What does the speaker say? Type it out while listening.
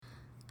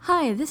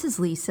Hi, this is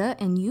Lisa,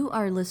 and you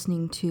are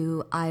listening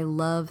to I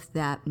Love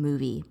That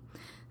Movie.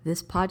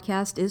 This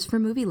podcast is for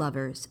movie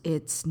lovers.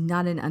 It's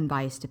not an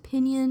unbiased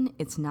opinion,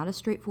 it's not a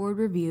straightforward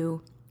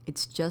review,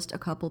 it's just a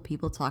couple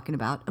people talking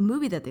about a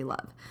movie that they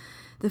love.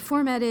 The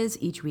format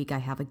is each week I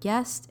have a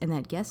guest, and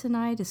that guest and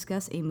I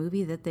discuss a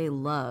movie that they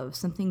love,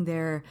 something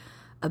they're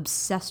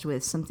obsessed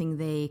with, something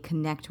they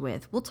connect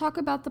with. We'll talk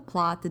about the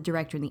plot, the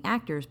director, and the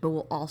actors, but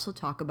we'll also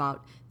talk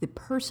about the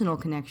personal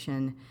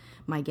connection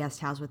my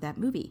guest has with that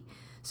movie.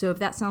 So if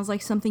that sounds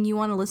like something you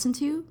want to listen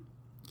to,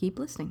 keep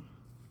listening.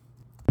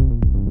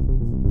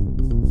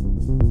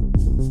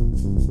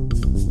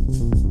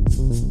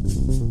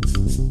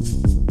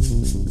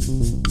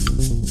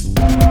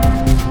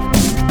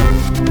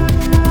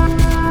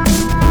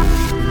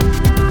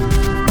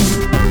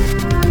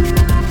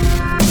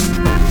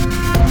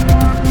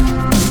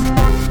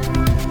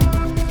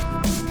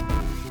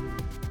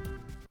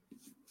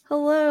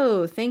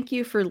 Hello, thank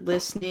you for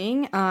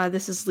listening.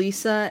 This is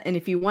Lisa, and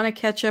if you want to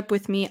catch up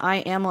with me, I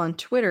am on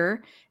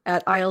Twitter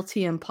at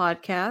ILTM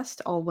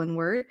Podcast, all one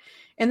word.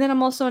 And then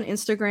I'm also on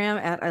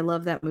Instagram at I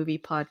Love That Movie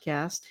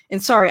Podcast.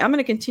 And sorry, I'm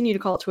going to continue to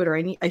call it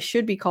Twitter. I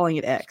should be calling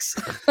it X,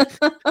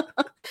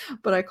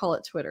 but I call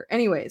it Twitter.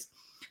 Anyways,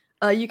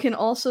 you can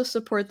also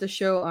support the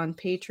show on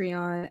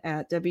Patreon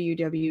at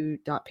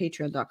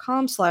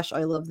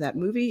www.patreon.com/I Love That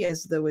Movie,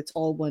 as though it's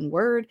all one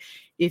word.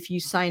 If you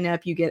sign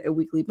up, you get a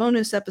weekly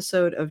bonus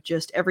episode of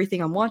just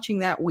everything I'm watching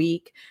that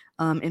week,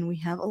 and we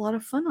have a lot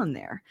of fun on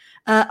there.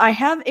 I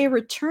have a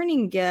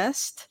returning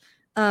guest.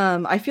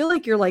 I feel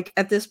like you're like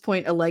at this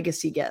point a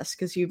legacy guest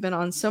because you've been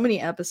on so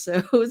many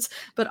episodes,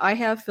 but I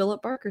have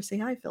Philip Barker. Say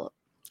hi, Philip.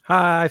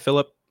 Hi,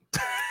 Philip.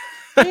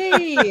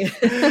 Hey.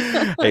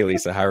 Hey,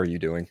 Lisa. How are you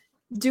doing?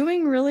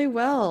 Doing really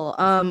well.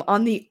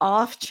 On the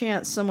off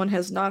chance someone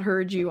has not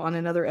heard you on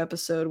another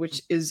episode,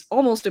 which is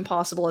almost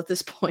impossible at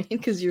this point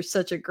because you're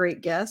such a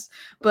great guest.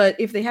 But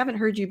if they haven't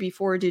heard you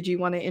before, did you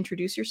want to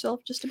introduce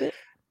yourself just a bit?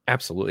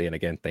 Absolutely. And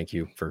again, thank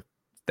you for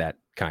that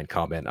kind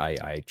comment.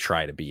 I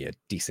try to be a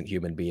decent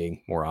human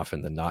being more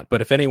often than not. But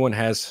if anyone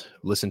has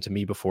listened to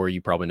me before,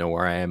 you probably know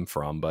where I am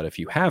from. But if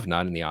you have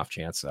not, in the off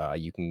chance,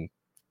 you can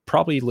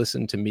probably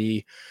listen to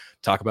me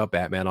talk about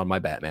Batman on my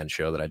Batman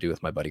show that I do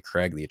with my buddy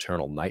Craig, the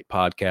Eternal Night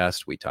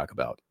podcast. We talk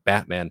about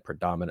Batman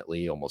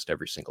predominantly almost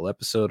every single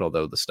episode,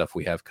 although the stuff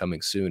we have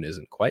coming soon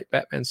isn't quite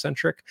Batman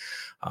centric.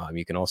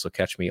 You can also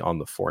catch me on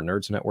the Four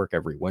Nerds Network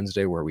every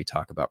Wednesday, where we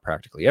talk about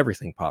practically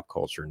everything pop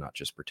culture, not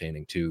just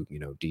pertaining to,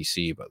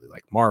 DC, but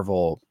like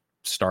Marvel,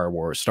 Star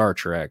Wars, Star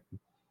Trek,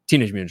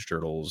 Teenage Mutant Ninja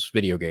Turtles,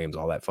 video games,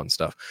 all that fun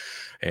stuff.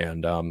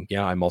 And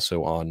I'm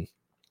also on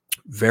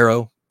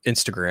Vero,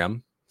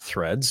 Instagram,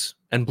 Threads,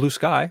 and Blue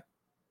Sky.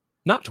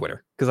 Not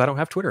Twitter, because I don't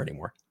have Twitter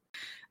anymore.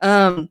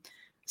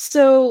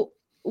 So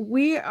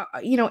we,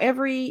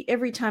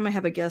 every time I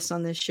have a guest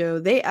on this show,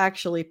 they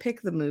actually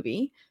pick the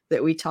movie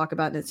that we talk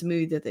about, and it's a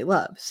movie that they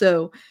love.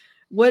 So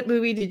what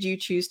movie did you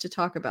choose to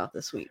talk about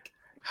this week?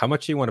 How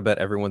much do you want to bet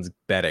everyone's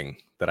betting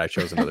that I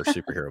chose another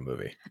superhero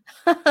movie?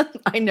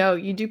 I know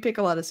you do pick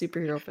a lot of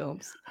superhero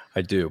films.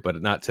 I do,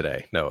 but not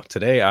today. No,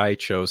 today I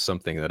chose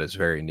something that is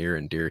very near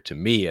and dear to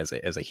me as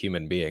a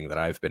human being that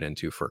I've been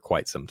into for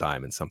quite some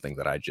time, and something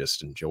that I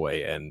just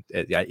enjoy. And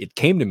it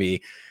came to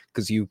me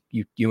because you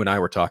and I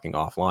were talking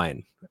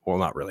offline. Well,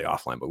 not really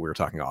offline, but we were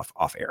talking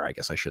off air, I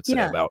guess I should say,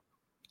 about,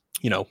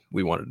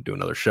 we wanted to do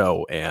another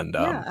show. And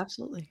yeah,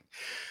 absolutely.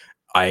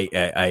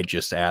 I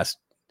just asked,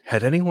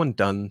 had anyone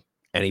done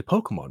any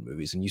Pokemon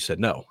movies? And you said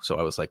no. So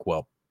I was like,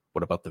 well,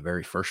 what about the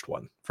very first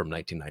one from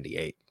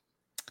 1998?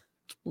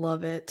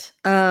 Love it.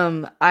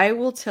 I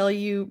will tell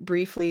you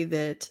briefly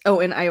that.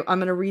 Oh, and I'm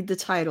going to read the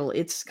title.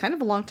 It's kind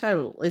of a long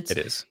title. It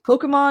is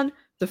Pokemon,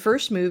 the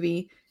first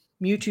movie,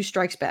 Mewtwo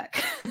Strikes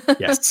Back.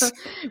 Yes.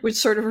 Which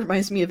sort of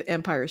reminds me of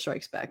Empire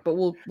Strikes Back, but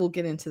we'll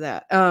get into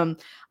that.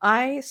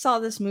 I saw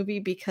this movie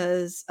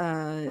because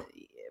in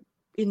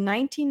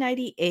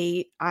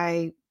 1998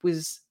 I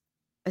was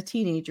a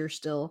teenager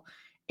still,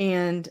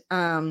 and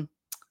I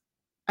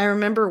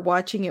remember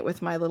watching it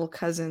with my little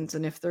cousins,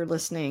 and if they're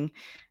listening,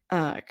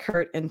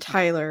 Kurt and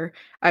Tyler,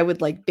 I would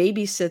like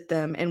babysit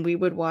them, and we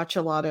would watch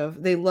a lot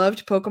of. They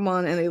loved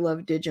Pokemon and they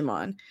loved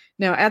Digimon.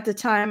 Now, at the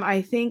time,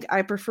 I think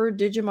I preferred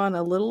Digimon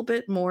a little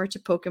bit more to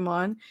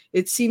Pokemon.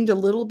 It seemed a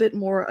little bit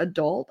more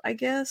adult, I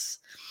guess.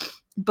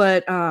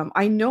 But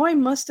I know I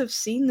must have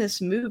seen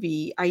this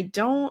movie. I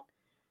don't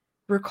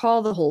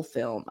recall the whole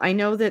film. I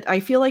know that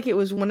I feel like it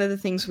was one of the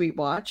things we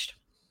watched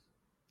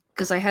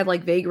because I had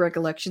like vague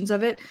recollections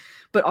of it.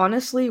 But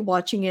honestly,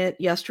 watching it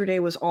yesterday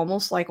was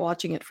almost like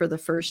watching it for the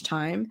first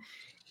time.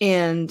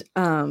 And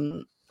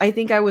I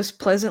think I was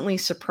pleasantly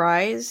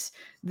surprised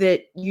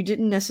that you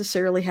didn't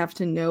necessarily have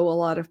to know a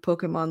lot of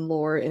Pokemon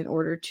lore in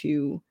order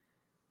to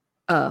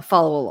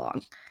follow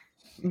along.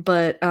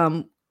 But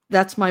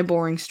that's my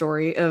boring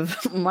story of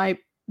my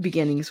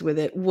beginnings with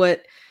it.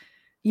 What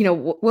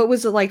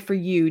was it like for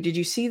you? Did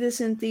you see this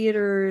in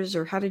theaters,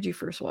 or how did you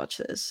first watch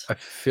this? I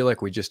feel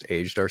like we just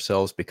aged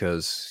ourselves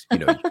because,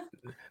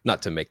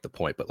 not to make the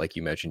point, but like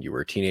you mentioned, you were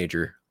a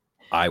teenager.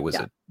 I was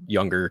Yeah. a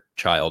younger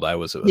child. I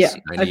was Yeah,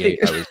 I 98.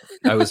 figured.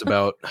 I was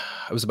about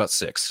I was about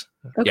 6.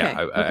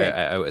 Yeah, Okay, okay.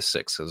 I was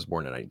 6. I was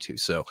born in 92.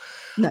 So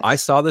I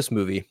Nice. saw this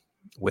movie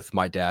with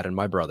my dad and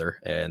my brother,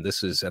 and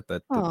this is at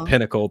the Oh,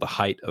 pinnacle, the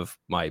height of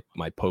my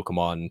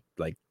Pokemon,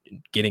 like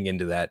getting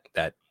into that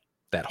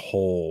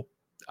whole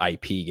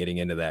IP, getting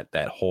into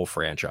that whole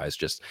franchise,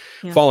 just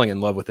yeah. falling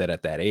in love with it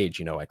at that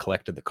age. I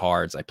collected the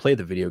cards. I play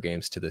the video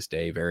games to this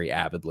day very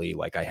avidly.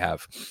 Like I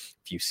have,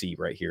 if you see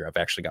right here, I've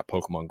actually got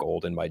Pokemon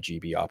Gold in my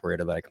GB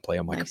operator that I can play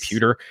on my Nice.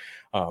 computer.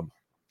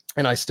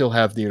 And I still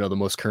have the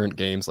most current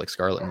games like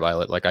Scarlet and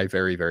Violet. Like I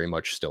very, very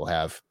much still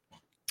have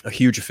a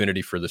huge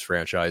affinity for this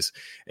franchise.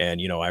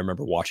 And, I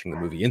remember watching the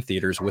movie in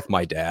theaters with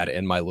my dad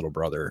and my little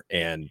brother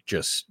and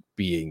just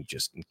being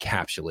just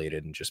encapsulated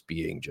and just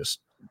being just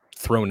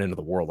thrown into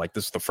the world. Like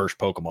this is the first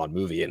Pokemon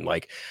movie. And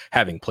like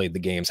having played the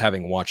games,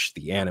 having watched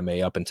the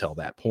anime up until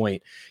that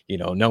point,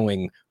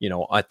 knowing,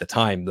 at the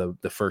time,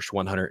 the first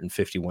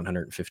 150,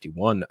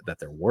 151 that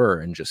there were,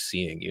 and just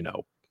seeing,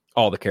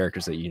 all the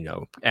characters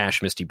that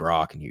Ash, Misty,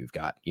 Brock, and you've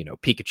got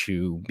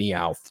Pikachu,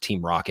 Meowth,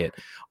 Team Rocket,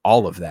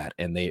 all of that,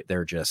 and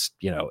they're just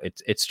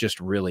it's just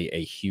really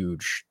a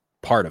huge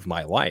part of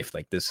my life.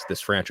 Like this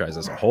franchise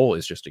as a whole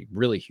is just a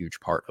really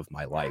huge part of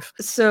my life.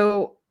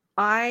 So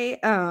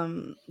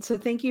so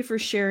thank you for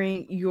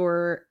sharing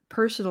your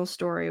personal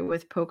story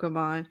with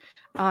Pokemon.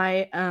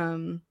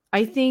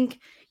 I think,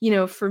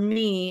 for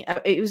me,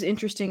 it was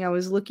interesting. I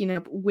was looking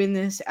up when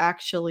this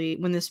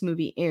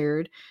movie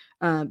aired,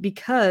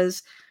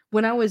 because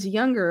when I was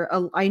younger,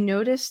 I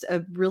noticed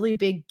a really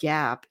big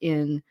gap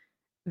in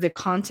the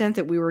content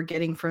that we were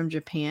getting from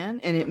Japan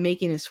and it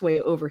making its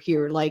way over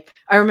here. Like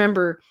I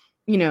remember,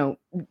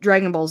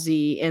 Dragon Ball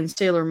Z and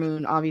Sailor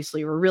Moon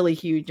obviously were really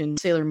huge, and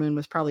Sailor Moon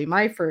was probably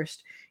my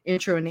first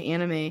intro into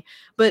anime.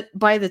 But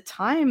by the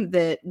time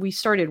that we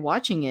started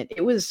watching it,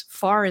 it was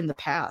far in the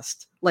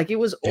past. Like it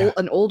was Yeah.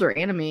 an older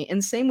anime.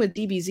 And same with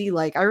DBZ.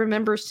 Like I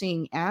remember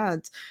seeing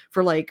ads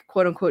for like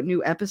quote unquote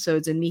new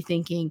episodes and me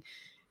thinking,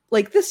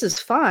 like, this is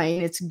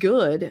fine, it's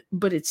good,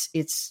 but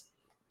it's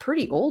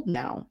pretty old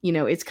now.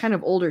 It's kind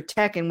of older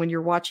tech, and when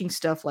you're watching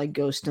stuff like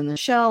Ghost in the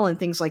Shell and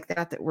things like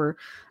that were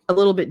a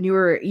little bit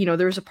newer,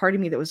 there was a part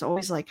of me that was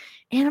always like,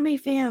 anime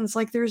fans,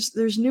 like there's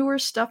newer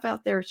stuff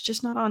out there, it's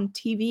just not on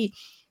TV.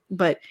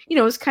 But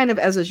it's kind of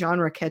as a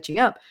genre catching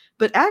up.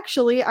 But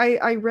actually,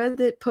 I read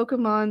that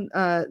Pokemon,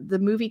 the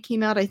movie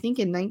came out, I think,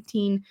 in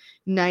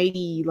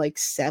 1990, like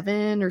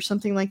 7 or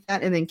something like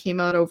that, and then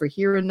came out over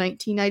here in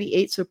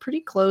 1998. So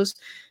pretty close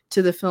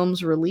to the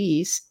film's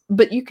release,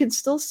 but you can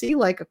still see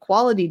like a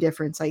quality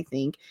difference, I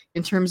think,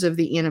 in terms of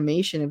the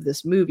animation of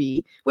this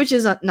movie, which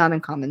is not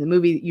uncommon. The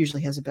movie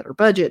usually has a better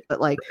budget,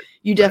 but like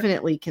you Right.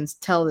 definitely can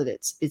tell that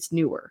it's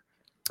newer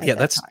at Yeah, that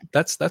that's time.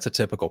 that's a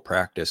typical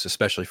practice,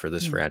 especially for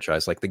this Yeah.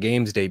 franchise. Like the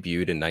games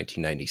debuted in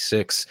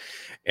 1996,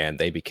 and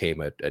they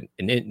became an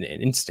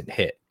instant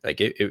hit.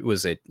 Like it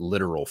was a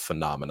literal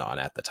phenomenon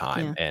at the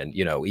time. Yeah. And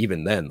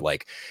even then,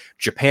 like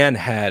Japan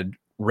had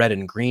red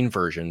and green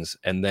versions,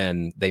 and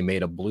then they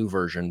made a blue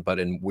version. But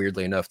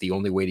weirdly enough, the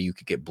only way that you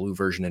could get blue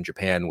version in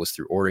Japan was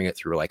through ordering it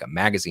through like a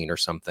magazine or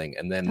something.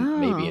 And then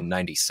maybe Oh. in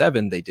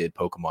 '97 they did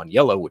Pokemon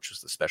Yellow, which was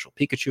the special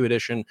Pikachu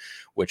edition,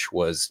 which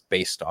was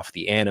based off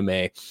the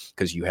anime,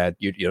 because you had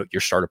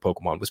your starter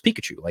Pokemon was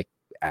Pikachu, like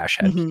Ash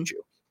had Mhm. Pikachu.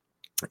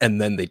 And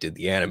then they did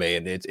the anime,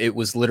 and it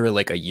was literally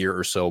like a year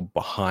or so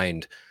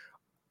behind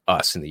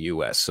us in the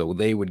US. So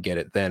they would get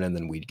it then, and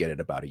then we'd get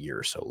it about a year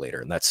or so later.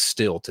 And that's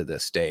still to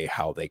this day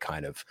how they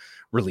kind of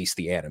release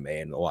the anime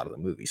and a lot of the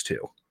movies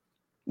too.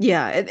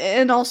 Yeah,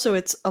 and also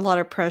it's a lot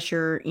of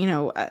pressure,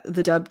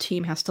 the dub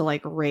team has to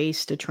like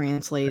race to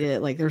translate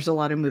it. Like there's a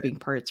lot of moving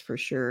parts for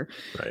sure.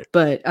 Right.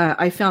 But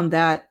I found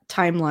that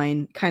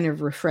timeline kind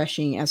of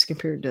refreshing as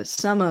compared to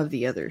some of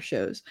the other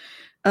shows.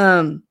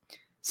 Um,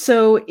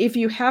 so if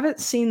you haven't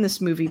seen this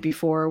movie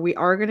before, we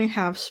are going to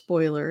have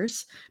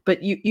spoilers,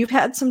 but you've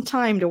had some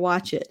time to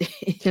watch it.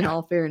 In Yeah.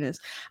 all fairness,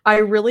 I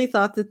really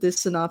thought that this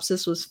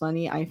synopsis was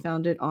funny. I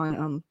found it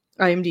on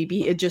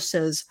IMDb. It just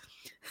says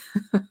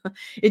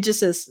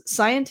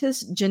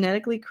scientists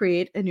genetically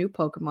create a new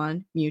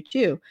Pokemon,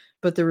 Mewtwo,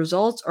 but the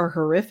results are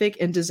horrific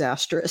and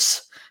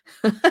disastrous.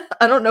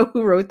 I don't know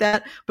who wrote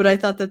that, but I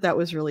thought that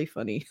was really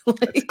funny.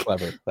 That's Like,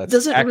 clever. That's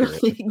doesn't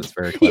accurate. really, That's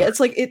very yeah, clever. it's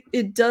like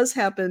it does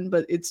happen,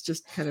 but it's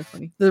just kind of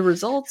funny. The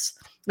results,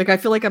 like I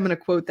feel like I'm going to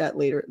quote that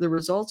later. The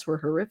results were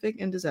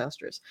horrific and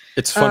disastrous.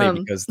 It's funny Um,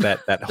 because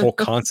that whole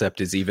concept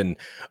is even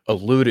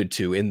alluded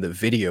to in the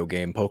video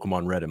game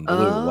Pokemon Red and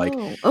Blue. Like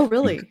oh, you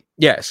really?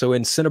 yeah, so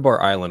in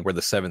Cinnabar Island, where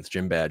the 7th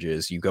gym badge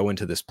is, you go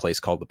into this place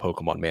called the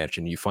Pokemon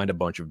Mansion. You find a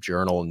bunch of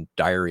journal and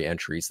diary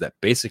entries that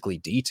basically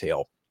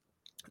detail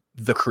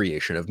the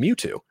creation of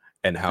Mewtwo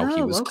and how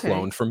he Oh, was okay.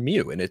 cloned from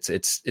Mew. And it's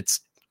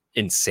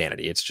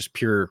insanity. It's just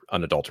pure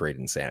unadulterated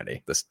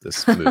insanity. This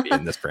movie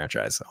and this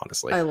franchise,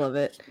 honestly. I love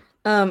it.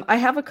 I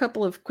have a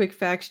couple of quick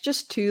facts,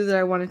 just two that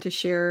I wanted to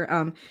share.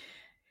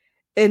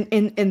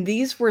 And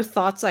these were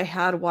thoughts I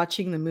had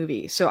watching the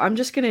movie. So I'm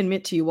just going to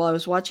admit to you, while I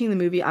was watching the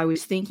movie, I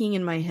was thinking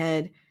in my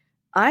head,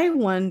 I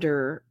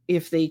wonder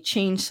if they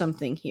changed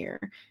something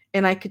here.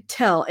 And I could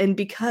tell. And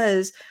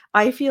because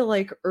I feel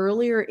like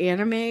earlier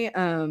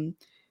anime,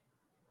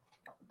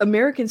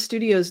 American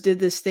studios did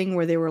this thing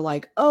where they were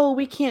like, "Oh,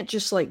 we can't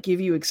just like give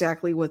you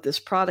exactly what this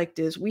product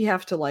is. We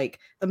have to like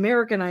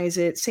Americanize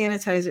it,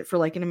 sanitize it for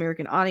like an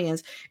American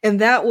audience, and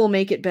that will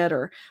make it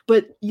better."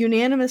 But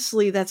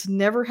unanimously, that's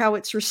never how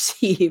it's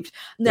received.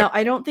 Yep. Now,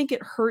 I don't think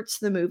it hurts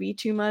the movie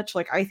too much.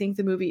 Like, I think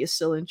the movie is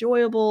still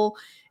enjoyable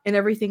and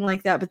everything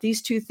like that. But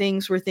these two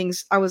things were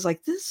things I was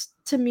like, this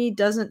to me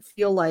doesn't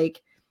feel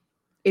like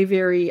a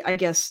very, I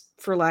guess,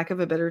 for lack of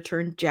a better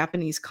term,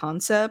 Japanese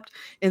concept.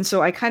 And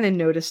so I kind of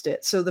noticed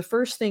it. So the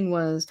first thing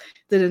was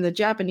that in the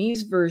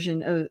Japanese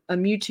version, a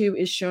Mewtwo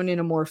is shown in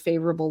a more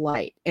favorable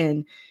light.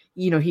 And,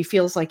 he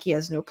feels like he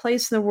has no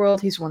place in the world.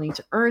 He's wanting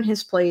to earn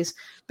his place.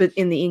 But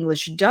in the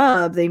English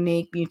dub, they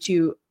make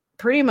Mewtwo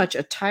pretty much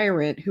a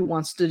tyrant who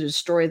wants to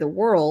destroy the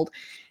world.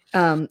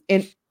 And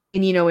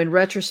in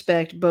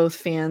retrospect, both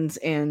fans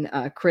and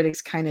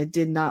critics kind of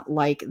did not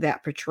like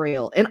that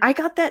portrayal. And I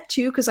got that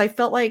too, because I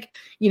felt like,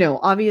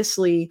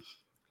 obviously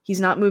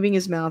he's not moving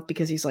his mouth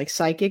because he's like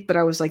psychic, but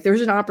I was like,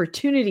 there's an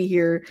opportunity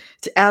here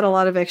to add a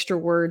lot of extra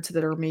words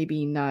that are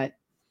maybe not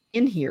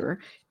in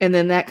here. And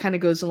then that kind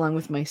of goes along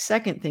with my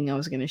second thing I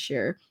was going to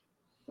share.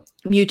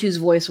 Mewtwo's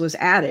voice was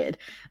added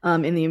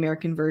in the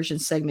American version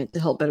segment to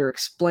help better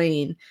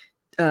explain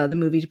the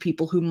movie to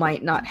people who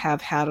might not have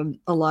had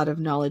a lot of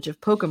knowledge of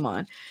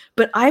Pokemon.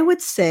 But I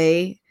would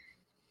say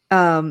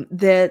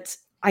that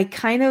I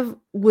kind of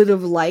would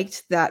have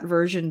liked that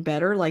version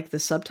better, like the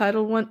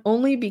subtitled one,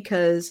 only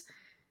because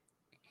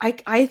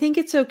I think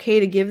it's okay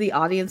to give the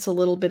audience a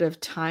little bit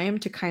of time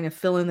to kind of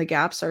fill in the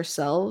gaps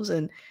ourselves.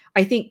 And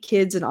I think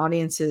kids and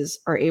audiences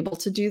are able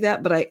to do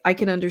that, but I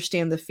can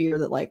understand the fear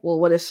that like, well,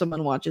 what if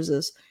someone watches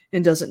this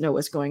and doesn't know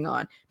what's going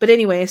on? But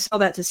anyway, I saw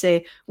that to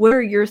say, what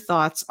are your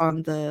thoughts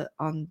on the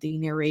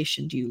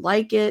narration? Do you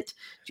like it?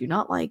 Do you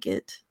not like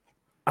it?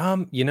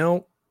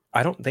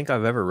 I don't think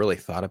I've ever really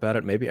thought about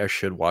it. Maybe I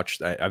should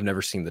watch. I've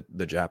never seen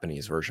the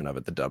Japanese version of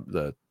it, the dub,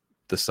 the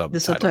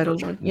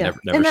subtitled one. Yeah,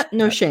 never and that,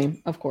 no that.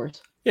 shame, of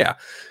course. Yeah,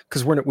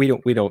 because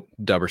we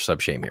don't dub or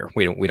sub shame here.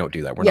 We don't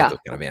do that. We're not those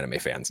kind of anime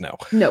fans. No.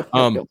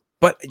 No.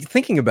 But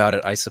thinking about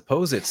it, I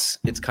suppose it's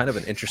kind of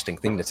an interesting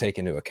thing to take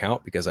into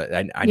account, because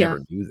I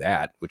never knew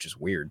that, which is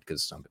weird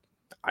because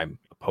I'm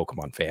a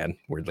Pokemon fan,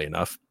 weirdly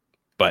enough.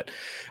 But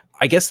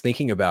I guess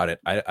thinking about it,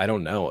 I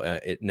don't know.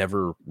 It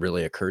never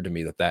really occurred to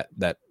me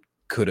that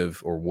could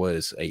have or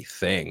was a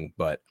thing.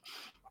 But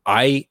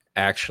I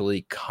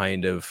actually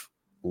kind of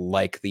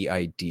like the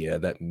idea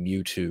that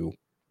Mewtwo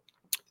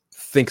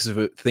thinks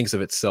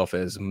of itself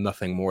as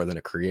nothing more than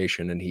a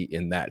creation,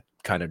 and that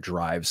kind of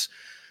drives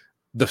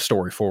the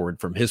story forward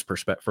from his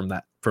perspective,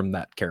 from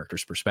that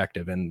character's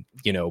perspective. And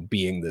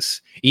being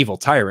this evil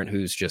tyrant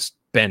who's just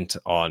bent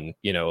on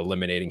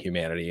eliminating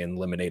humanity and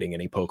eliminating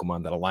any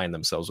Pokemon that align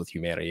themselves with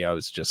humanity. I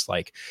was just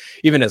like,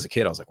 even as a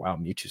kid, I was like, wow,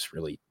 Mewtwo's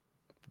really,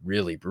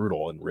 really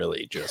brutal and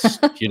really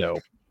just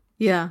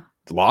yeah,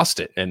 lost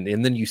it. And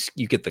then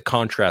you get the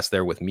contrast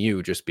there with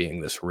Mew just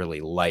being this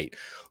really light,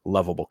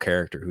 lovable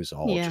character who's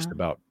all just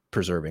about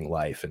preserving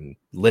life and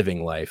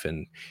living life.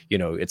 And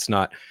it's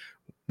not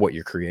what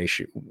your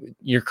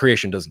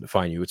creation doesn't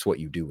define you. It's what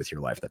you do with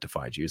your life that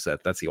defines you. So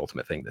that's the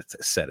ultimate thing that's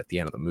said at the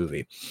end of the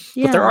movie.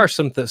 Yeah. But there are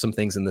some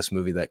things in this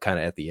movie that kind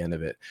of at the end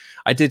of it,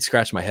 I did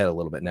scratch my head a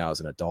little bit now as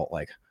an adult,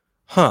 like,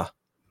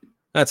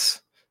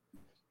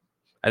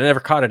 I never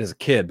caught it as a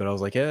kid, but I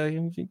was like, yeah,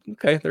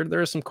 okay,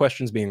 there are some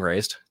questions being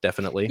raised,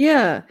 definitely.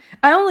 Yeah,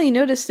 I only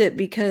noticed it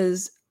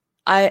because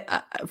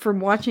I from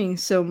watching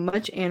so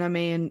much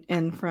anime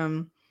and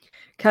from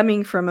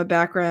coming from a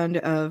background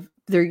of,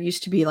 there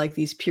used to be like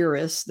these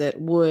purists that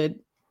would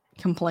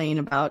complain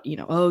about,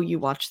 oh, you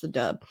watch the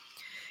dub.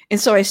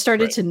 And so I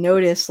started to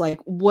notice like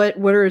what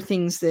are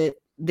things that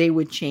they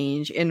would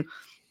change. And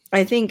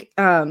I think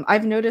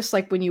I've noticed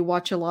like when you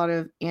watch a lot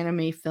of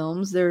anime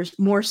films, there's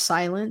more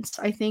silence,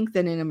 I think,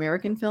 than in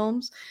American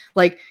films.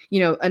 Like,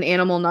 an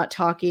animal not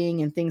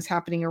talking and things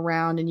happening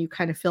around and you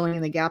kind of filling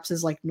in the gaps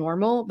is like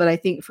normal. But I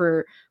think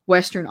for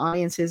Western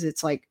audiences,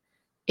 it's like,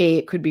 A,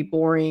 it could be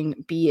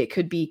boring. B, it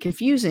could be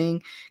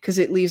confusing because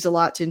it leaves a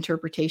lot to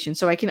interpretation.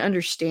 So I can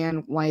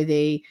understand why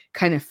they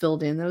kind of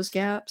filled in those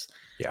gaps.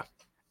 Yeah.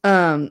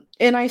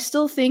 And I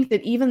still think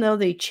that even though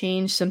they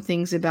changed some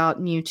things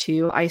about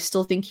Mewtwo, I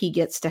still think he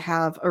gets to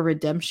have a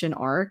redemption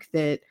arc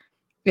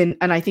and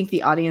I think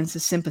the audience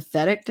is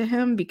sympathetic to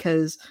him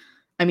because,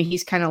 I mean,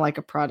 he's kind of like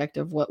a product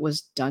of what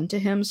was done to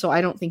him. So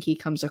I don't think he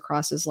comes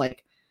across as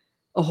like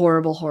a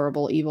horrible,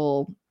 horrible,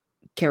 evil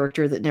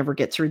character that never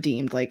gets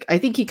redeemed. Like, I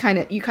think you kind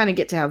of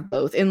get to have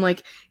both. And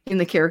like in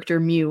the character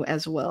Mew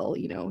as well,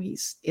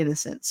 he's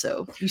innocent.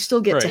 So you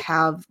still get to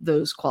have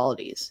those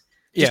qualities,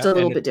 just a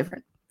little bit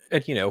different.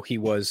 And he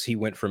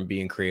went from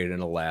being created in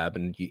a lab,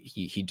 and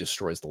he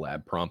destroys the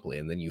lab promptly,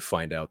 and then you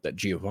find out that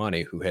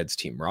Giovanni, who heads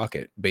Team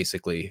Rocket,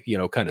 basically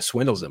kind of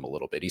swindles him a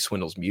little bit. He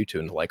swindles Mewtwo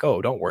into like,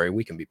 oh, don't worry,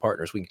 we can be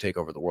partners, we can take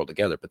over the world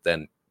together. But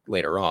then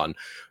later on,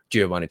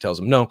 Giovanni tells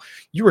him, no,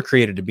 you were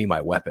created to be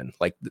my weapon.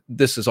 Like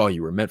this is all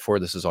you were meant for.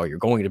 This is all you're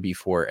going to be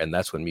for. And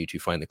that's when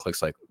Mewtwo finally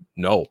clicks, like,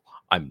 no,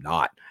 I'm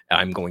not.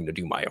 I'm going to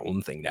do my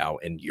own thing now,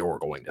 and you're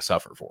going to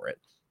suffer for it.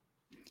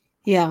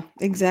 Yeah,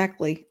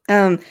 exactly.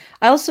 I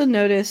also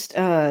noticed,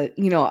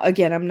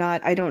 again,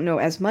 I don't know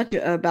as much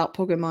about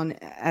Pokemon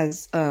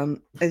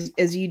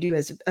as you do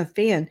as a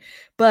fan,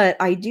 but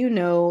I do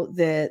know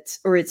that,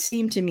 or it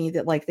seemed to me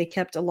that like they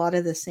kept a lot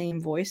of the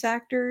same voice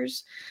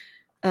actors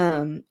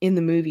in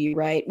the movie,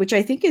 right? Which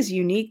I think is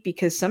unique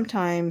because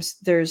sometimes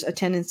there's a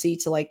tendency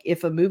to, like,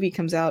 if a movie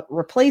comes out,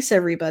 replace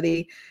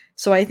everybody.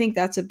 So I think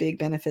that's a big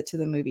benefit to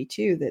the movie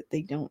too, that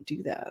they don't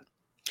do that.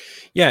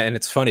 Yeah, and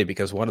it's funny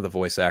because one of the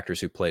voice actors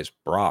who plays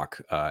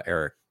Brock,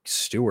 Eric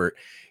Stewart,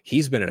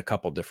 he's been in a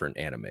couple different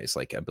animes.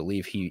 Like I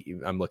believe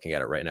I'm looking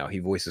at it right now. He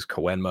voices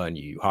Koenma in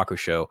Yu Yu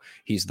Hakusho.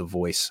 He's the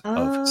voice of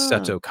Oh,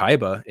 Seto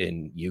Kaiba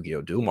in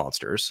Yu-Gi-Oh! Duel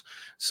Monsters.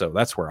 So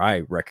that's where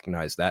I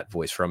recognize that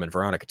voice from. And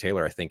Veronica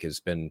Taylor, I think, has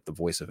been the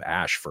voice of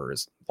Ash for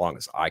as long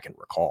as I can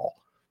recall.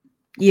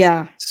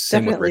 yeah,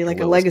 Same with definitely Rachel like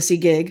a Lillis. legacy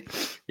gig.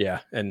 Yeah,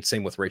 and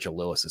same with Rachel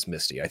Lillis as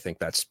Misty. I think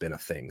that's been a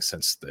thing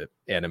since the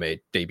anime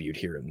debuted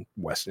here in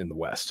the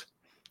West.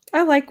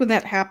 I like when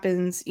that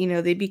happens,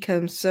 they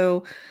become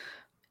so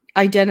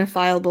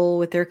identifiable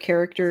with their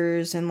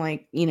characters, and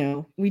like,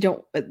 we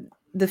don't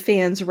the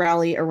fans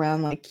rally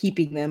around like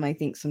keeping them, I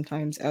think,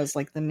 sometimes as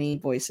like the main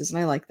voices, and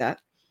I like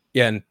that.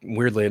 Yeah, and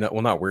weirdly enough,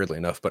 well, not weirdly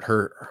enough, but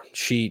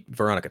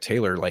Veronica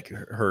Taylor, like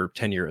her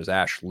tenure as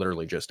Ash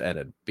literally just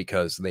ended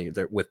because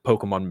they're with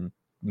Pokemon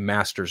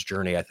Masters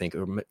Journey, I think,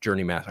 or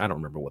Journey Master. I don't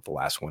remember what the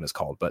last one is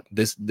called, but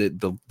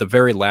the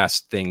very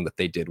last thing that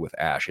they did with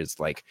Ash is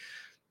like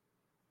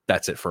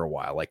that's it for a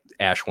while. Like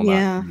Ash will not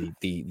Yeah.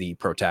 be the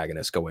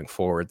protagonist going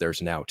forward.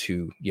 There's now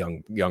two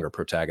younger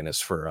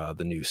protagonists for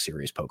the new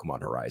series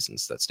Pokemon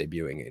Horizons that's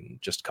debuting in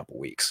just a couple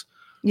weeks.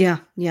 Yeah,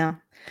 yeah.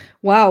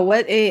 Wow,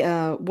 what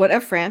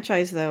a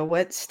franchise though.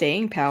 What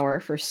staying power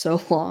for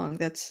so long.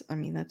 That's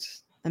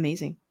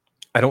amazing.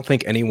 I don't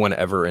think anyone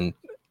ever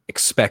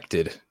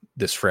expected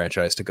this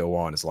franchise to go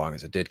on as long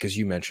as it did, because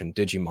you mentioned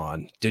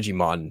Digimon.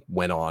 Digimon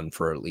went on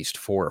for at least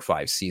 4 or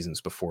 5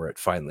 seasons before it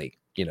finally,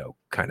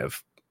 kind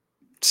of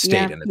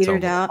Yeah, stayed in its own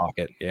petered little out.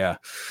 pocket. Yeah.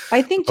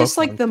 I think just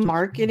like Pokemon. the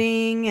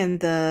marketing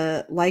and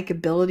the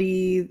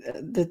likability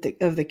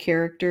of the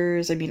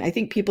characters. I mean, I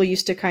think people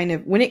used to kind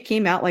of, when it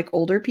came out, like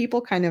older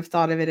people kind of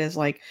thought of it as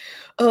like,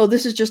 oh,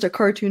 this is just a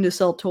cartoon to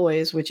sell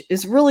toys, which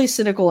is really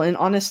cynical and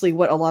honestly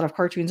what a lot of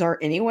cartoons are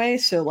anyway.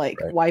 So like,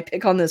 Right. why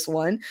pick on this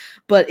one?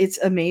 But it's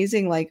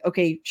amazing. Like,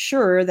 okay,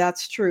 sure,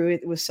 that's true.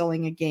 It was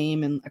selling a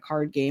game and a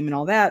card game and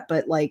all that,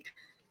 but like,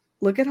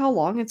 look at how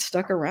long it's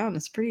stuck around.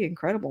 It's pretty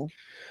incredible.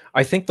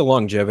 I think the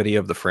longevity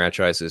of the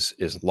franchise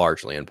is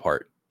largely in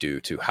part due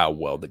to how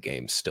well the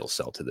games still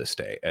sell to this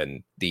day,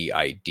 and the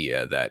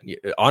idea that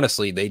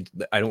honestly,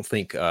 I don't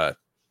think the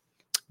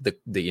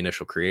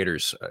initial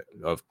creators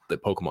of the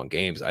Pokemon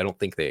games, I don't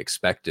think they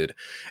expected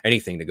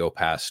anything to go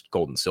past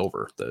Gold and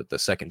Silver, the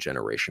second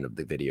generation of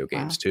the video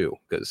games Wow. too,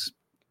 because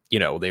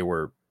they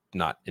were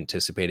not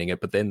anticipating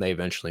it. But then they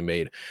eventually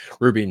made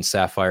Ruby and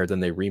Sapphire. Then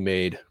they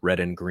remade Red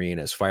and Green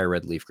as Fire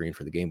Red, Leaf Green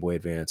for the Game Boy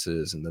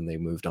Advances, and then they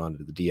moved on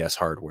to the DS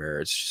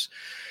hardware.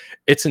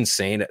 It's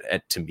insane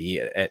to me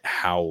at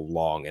how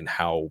long and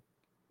how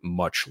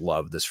much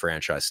love this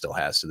franchise still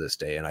has to this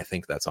day. And I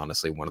think that's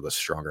honestly one of the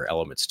stronger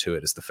elements to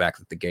it, is the fact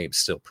that the games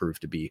still prove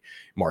to be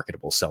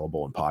marketable,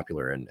 sellable, and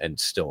popular, and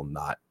still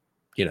not,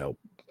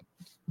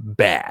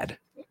 bad,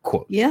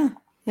 quote. Yeah.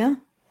 Yeah.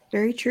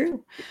 Very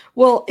true.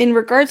 Well, in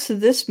regards to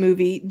this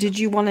movie, did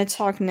you want to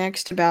talk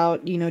next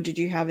about, did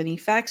you have any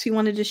facts you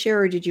wanted to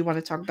share, or did you want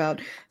to talk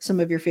about some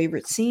of your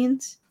favorite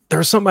scenes?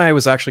 There's something I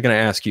was actually going to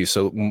ask you.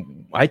 So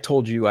I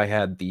told you I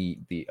had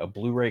a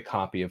Blu-ray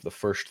copy of the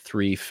first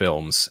 3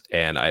 films,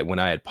 and when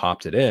I had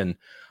popped it in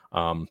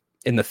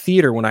the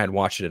theater, when I had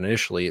watched it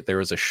initially, there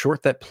was a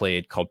short that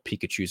played called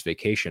Pikachu's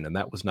Vacation, and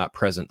that was not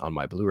present on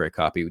my Blu-ray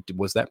copy.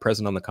 Was that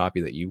present on the copy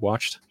that you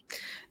watched?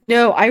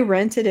 No, I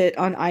rented it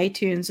on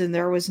iTunes and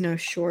there was no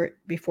short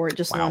before it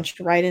just Wow. launched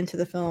right into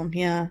the film.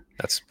 Yeah.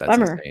 That's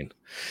Bummer. insane.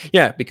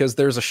 Yeah, because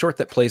there's a short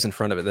that played in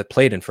front of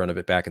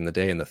it back in the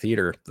day in the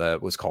theater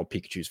that was called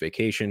Pikachu's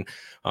Vacation.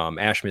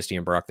 Ash, Misty,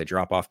 and Brock, they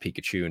drop off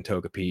Pikachu and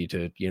Togepi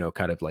to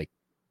kind of like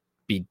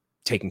be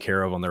taken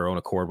care of on their own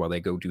accord while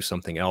they go do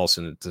something else.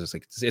 And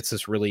it's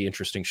this really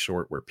interesting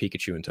short where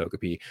Pikachu and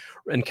Togepi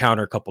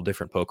encounter a couple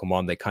different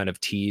Pokemon. They kind of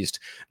teased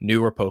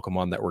newer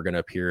Pokemon that were going to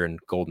appear in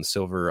Gold and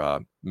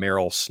Silver,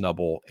 Meryl,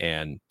 Snubble,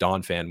 and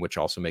Donphan, which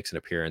also makes an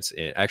appearance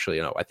in,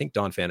 actually, I think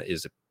Donphan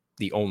is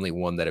the only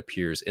one that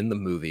appears in the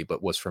movie,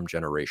 but was from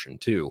Generation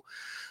 2.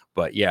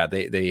 But yeah,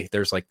 they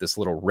there's like this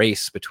little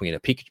race between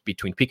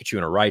between Pikachu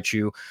and a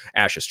Raichu.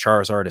 Ash's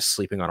Charizard is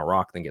sleeping on a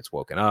rock, then gets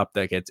woken up.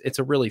 Like it's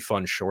a really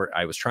fun short.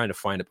 I was trying to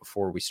find it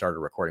before we started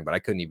recording, but I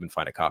couldn't even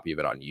find a copy of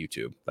it on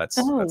YouTube. That's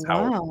Oh,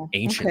 how wow.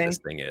 ancient Okay. this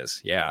thing is.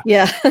 Yeah.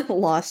 Yeah,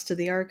 lost to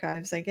the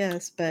archives, I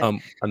guess, but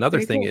Another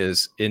very thing cool.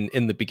 is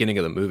in the beginning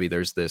of the movie,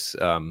 there's this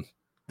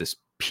this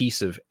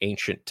piece of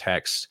ancient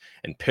text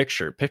and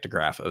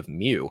pictograph of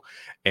Mew,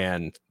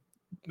 and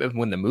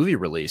when the movie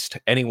released,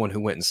 anyone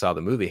who went and saw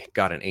the movie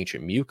got an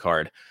ancient Mew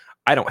card.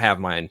 I don't have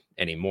mine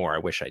anymore. I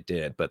wish I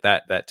did, but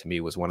that to me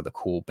was one of the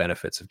cool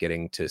benefits of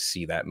getting to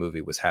see that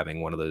movie, was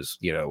having one of those,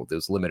 you know,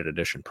 those limited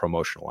edition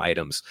promotional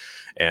items.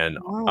 And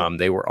Wow.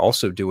 they were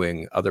also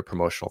doing other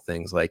promotional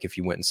things, like if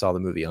you went and saw the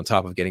movie, on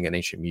top of getting an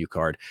ancient Mew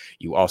card,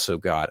 you also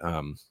got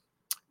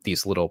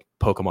these little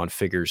Pokemon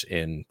figures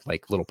in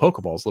like little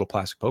Pokeballs, little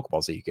plastic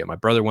Pokeballs that you get. My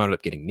brother wound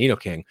up getting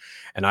Nidoking,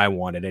 and I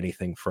wanted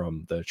anything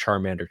from the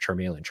Charmander,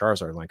 Charmeleon,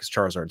 Charizard line, because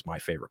Charizard's my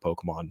favorite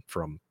Pokemon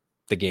from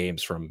the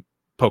games, from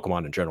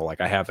Pokemon in general.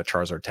 Like I have a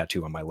Charizard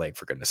tattoo on my leg,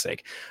 for goodness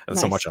sake. And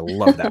so much Nice. I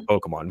love that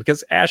Pokemon,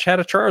 because Ash had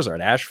a Charizard.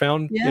 Ash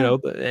found, you Yeah. know,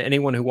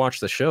 anyone who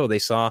watched the show, they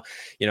saw,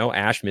 you know,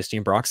 Ash, Misty,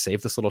 and Brock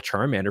save this little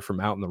Charmander from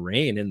out in the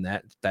rain, and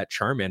that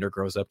Charmander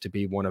grows up to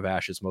be one of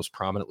Ash's most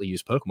prominently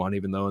used Pokemon,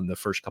 even though in the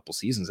first couple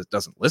seasons it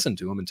doesn't listen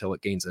to him until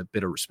it gains a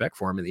bit of respect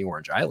for him in the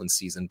Orange Island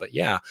season. But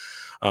yeah,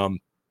 um,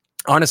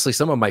 honestly,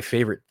 some of my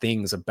favorite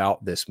things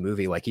about this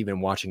movie, like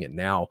even watching it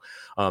now,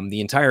 the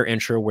entire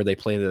intro where they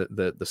play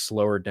the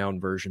slower down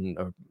version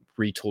of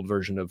retooled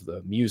version of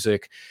the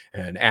music,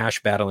 and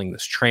Ash battling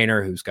this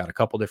trainer who's got a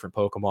couple different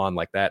Pokemon,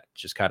 like that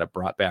just kind of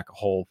brought back a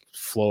whole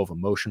flow of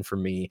emotion for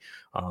me.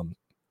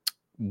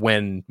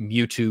 When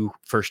Mewtwo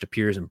first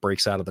appears and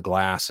breaks out of the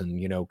glass and,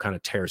 you know, kind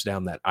of tears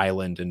down that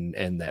island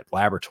and that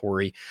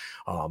laboratory,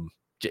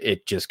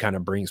 it just kind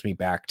of brings me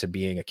back to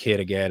being a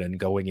kid again and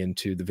going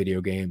into the video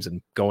games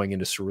and going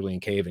into Cerulean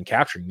Cave and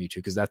capturing Mewtwo,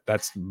 because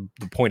that's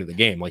the point of the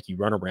game. Like, you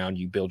run around,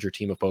 you build your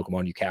team of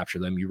Pokemon, you capture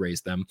them, you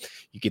raise them,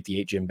 you get the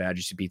 8 gym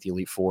badges, you beat the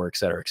Elite Four, et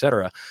cetera, et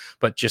cetera.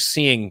 But just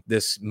seeing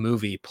this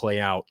movie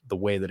play out the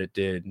way that it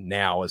did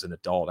now as an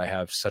adult, I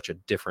have such a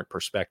different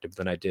perspective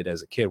than I did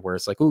as a kid, where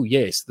it's like, oh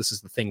yes, this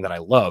is the thing that I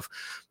love.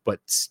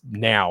 But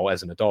now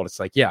as an adult, it's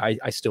like, yeah,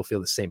 I still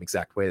feel the same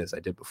exact way as I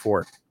did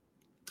before.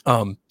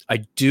 I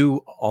do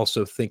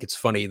also think it's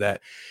funny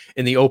that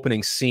in the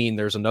opening scene,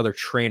 there's another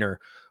trainer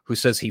who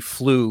says he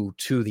flew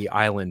to the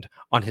island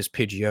on his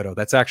Pidgeotto.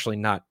 That's actually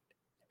not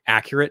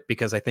accurate,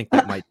 because I think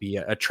that might be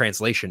a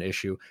translation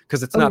issue,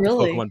 because Oh,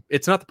 really?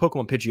 It's not the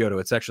Pokemon Pidgeotto.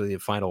 It's actually the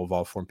final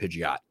evolved form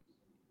Pidgeot.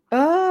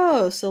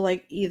 Oh, so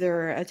like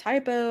either a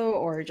typo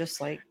or just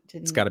like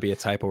It's got didn't. to be a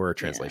typo or a Yeah.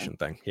 translation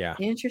thing. Yeah.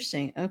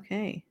 Interesting.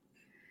 Okay.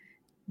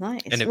 And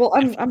Nice. if, Well,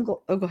 if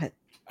oh, go ahead.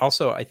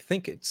 also, I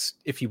think it's,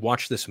 if you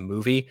watch this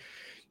movie,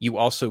 you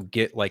also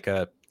get like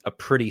a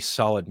pretty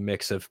solid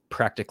mix of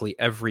practically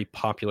every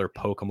popular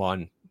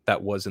Pokemon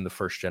that was in the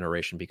first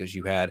generation, because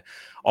you had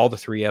all the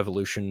 3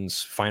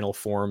 evolutions, final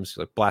forms,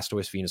 like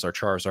Blastoise, Venusaur,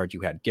 Charizard. You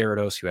had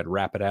Gyarados, you had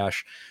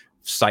Rapidash,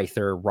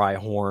 Scyther,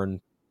 Rhyhorn,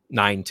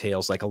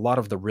 Ninetales, like a lot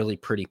of the really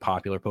pretty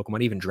popular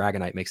Pokemon. Even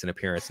Dragonite makes an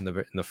appearance in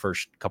the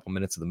first couple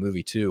minutes of the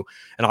movie too.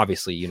 And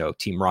obviously, you know,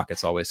 Team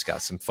Rocket's always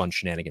got some fun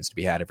shenanigans to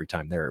be had every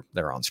time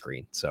they're on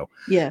screen. So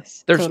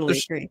Yes, there's totally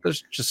there's agree.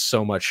 there's just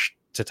so much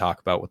to talk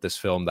about with this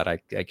film that I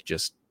could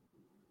just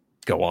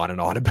go on and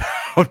on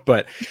about.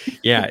 But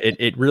yeah,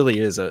 it really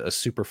is a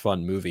super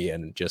fun movie.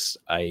 And just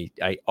I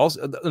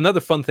also,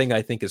 another fun thing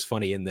I think is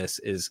funny in this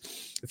is,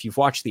 if you've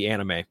watched the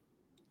anime,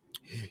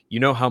 you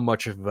know how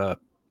much of a,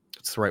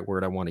 what's the right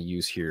word I want to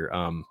use here,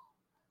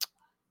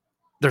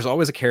 there's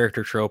always a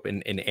character trope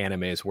in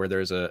animes where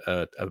there's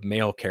a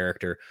male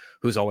character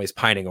who's always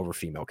pining over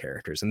female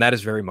characters, and that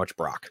is very much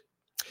Brock.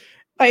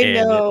 I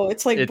And know.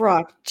 It's like, it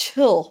Brock,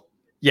 chill.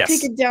 Take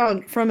yes, it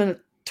down from a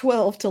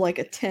 12 to like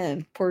a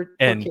 10. Poor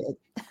and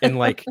kid.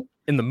 like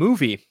in the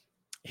movie,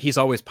 he's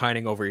always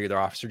pining over either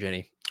Officer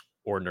Jenny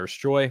or Nurse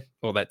Joy.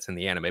 Well, that's in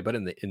the anime, but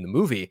in the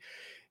movie,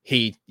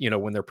 he, you know,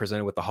 when they're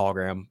presented with the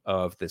hologram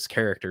of this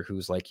character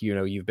who's like, you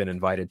know, you've been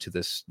invited to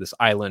this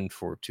island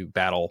to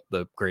battle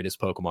the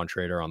greatest Pokemon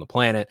trainer on the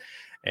planet,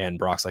 and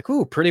Brock's like,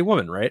 ooh, pretty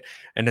woman, right?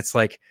 And it's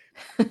like,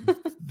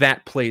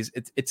 that plays,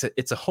 it's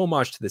a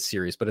homage to this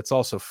series, but it's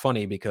also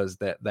funny because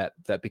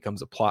that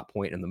becomes a plot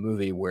point in the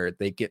movie, where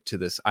they get to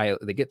this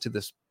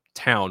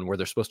town where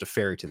they're supposed to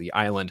ferry to the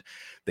island.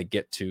 They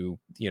get to,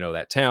 you know,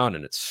 that town,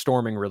 and it's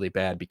storming really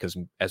bad, because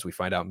as we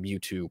find out,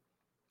 Mewtwo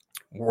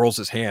whirls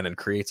his hand and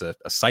creates a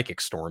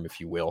psychic storm, if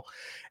you will,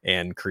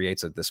 and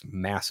creates this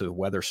massive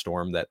weather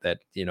storm that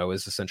you know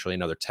is essentially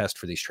another test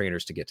for these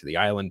trainers to get to the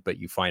island. But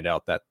you find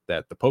out that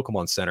the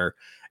Pokemon Center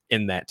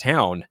in that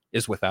town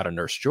is without a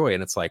Nurse Joy,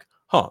 and it's like,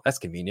 huh, that's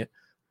convenient.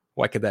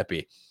 Why could that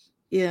be?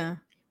 Yeah.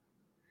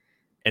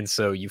 And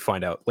so you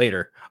find out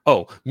later,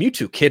 oh,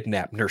 Mewtwo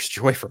kidnapped Nurse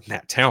Joy from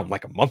that town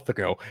like a month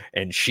ago,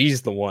 and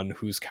she's the one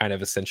who's kind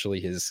of essentially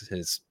his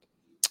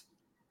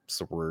what's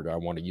the word I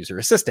want to use, her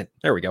assistant.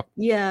 There we go.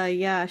 Yeah,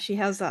 yeah. She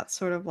has that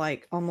sort of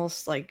like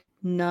almost like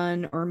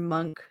nun or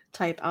monk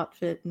type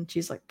outfit, and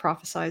she's like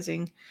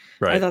prophesizing. I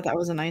Right. thought that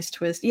was a nice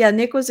twist. Yeah,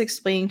 Nick was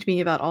explaining to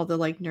me about all the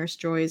like Nurse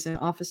Joys and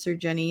Officer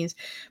Jennies,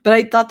 but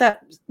I thought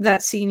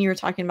that scene you were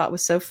talking about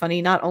was so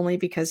funny, not only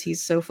because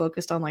he's so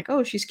focused on like,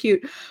 oh, she's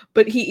cute,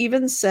 but he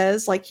even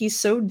says like he's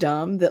so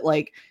dumb that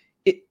like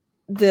it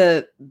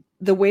the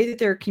way that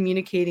they're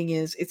communicating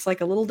is it's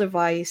like a little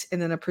device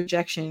and then a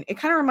projection. It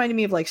kind of reminded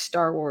me of like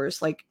Star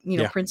Wars, like,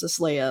 Yeah. Princess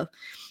Leia.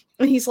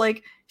 And he's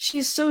like,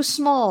 she's so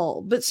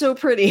small, but so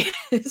pretty.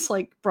 It's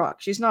like,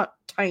 Brock, she's not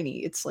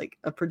tiny. It's like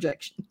a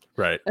projection.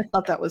 Right. I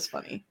thought that was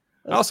funny.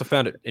 I also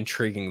found it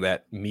intriguing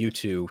that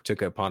Mewtwo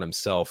took it upon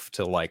himself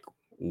to like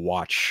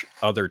watch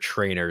other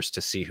trainers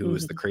to see who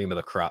was the cream of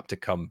the crop to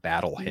come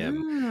battle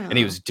him. And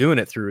he was doing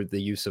it through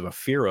the use of a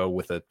Fearow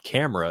with a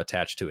camera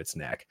attached to its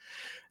neck.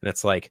 And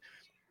it's like,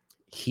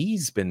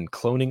 he's been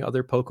cloning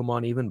other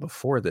Pokemon even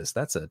before this.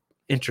 That's an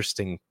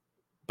interesting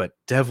but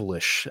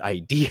devilish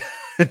idea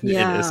in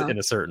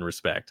a certain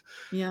respect.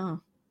 Yeah,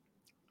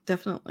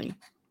 definitely.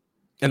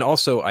 And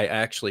also, I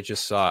actually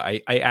just saw,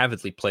 I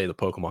avidly play the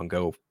Pokemon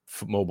Go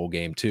mobile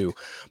game too,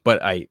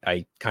 but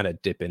I kind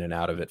of dip in and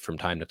out of it from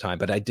time to time.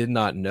 But I did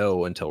not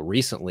know until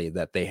recently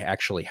that they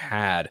actually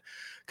had,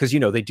 because,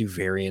 they do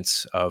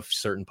variants of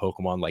certain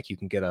Pokemon. Like you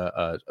can get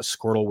a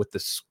Squirtle with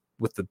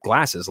the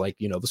glasses, like,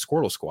 the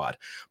Squirtle Squad.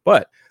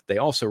 But they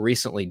also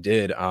recently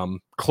did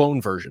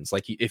clone versions.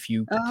 Like if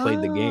you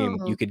played the game,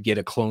 you could get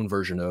a clone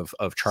version of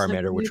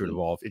Charmander, which would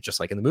evolve it just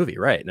like in the movie,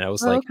 right? And I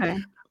was like, okay.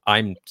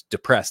 I'm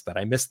depressed that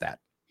I missed that.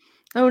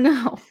 Oh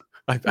no.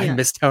 I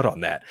missed out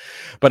on that.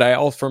 But I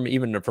also,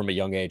 even from a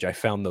young age, I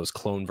found those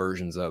clone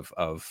versions of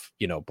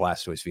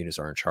Blastoise,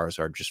 Venusaur, and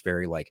Charizard just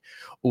very like,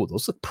 oh,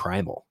 those look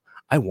primal.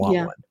 I want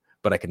one.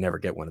 But I could never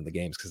get one in the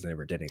games because they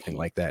never did anything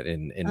like that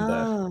in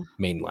the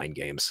mainline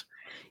games.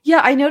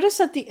 Yeah, I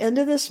noticed at the end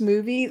of this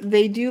movie,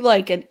 they do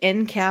like an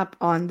end cap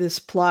on this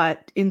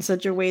plot in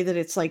such a way that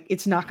it's like,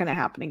 it's not going to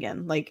happen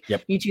again. Like,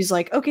 Mewtwo's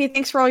like, okay,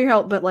 thanks for all your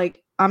help, but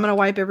like, I'm going to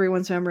wipe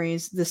everyone's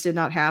memories. This did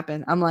not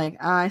happen. I'm like,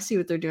 I see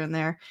what they're doing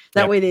there.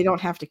 That way they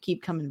don't have to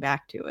keep coming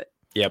back to it.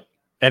 Yep.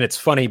 And it's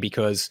funny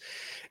because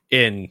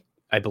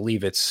I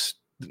believe it's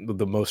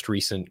the most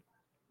recent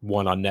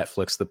one on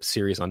Netflix, the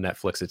series on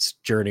Netflix, it's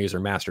Journeys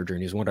or Master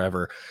Journeys,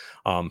 whatever.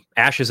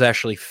 Ash is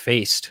actually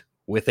faced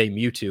with a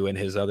Mewtwo and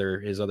his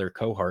other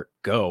cohort,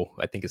 Go,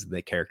 I think is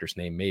the character's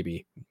name,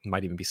 maybe it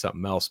might even be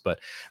something else, but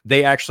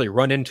they actually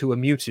run into a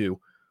Mewtwo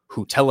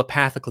who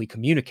telepathically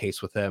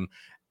communicates with them,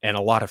 and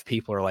a lot of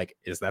people are like,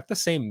 is that the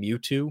same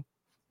Mewtwo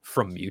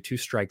from Mewtwo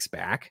Strikes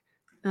Back?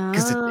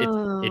 Because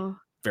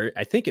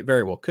I think it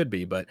very well could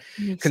be, but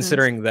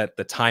considering that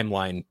the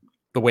timeline,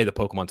 the way the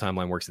Pokemon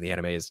timeline works in the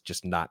anime is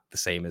just not the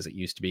same as it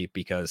used to be,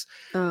 because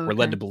we're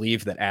led to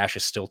believe that Ash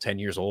is still 10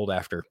 years old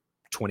after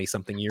 20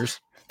 something years.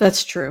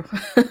 That's true.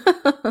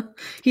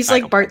 He's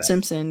like Bart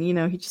Simpson,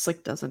 he just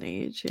like doesn't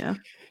age.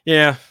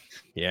 Yeah,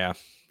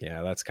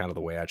 that's kind of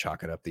the way I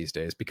chalk it up these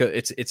days, because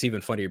it's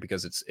even funnier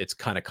because it's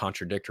kind of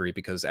contradictory,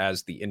 because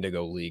as the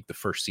Indigo League, the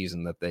first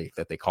season that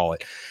they call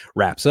it,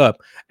 wraps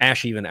up,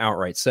 Ash even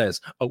outright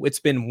says, oh, it's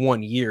been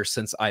 1 year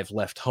since I've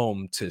left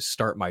home to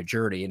start my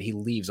journey, and he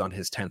leaves on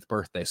his 10th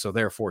birthday, so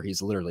therefore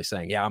he's literally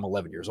saying, yeah, I'm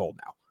 11 years old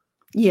now.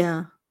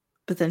 Yeah,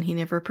 but then he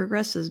never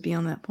progresses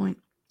beyond that point.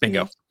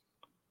 Bingo.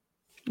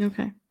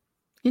 Okay.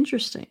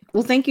 Interesting.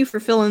 Well, thank you for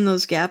filling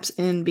those gaps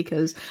in,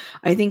 because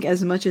I think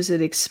as much as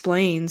it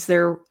explains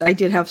I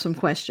did have some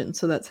questions,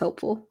 so that's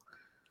helpful.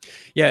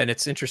 Yeah, and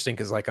it's interesting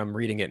because like I'm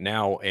reading it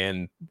now,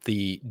 and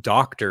the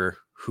doctor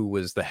who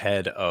was the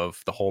head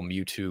of the whole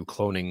Mewtwo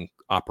cloning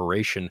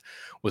operation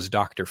was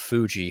Dr.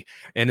 Fuji.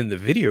 And in the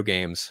video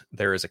games,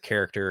 there is a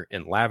character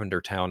in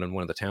Lavender Town, in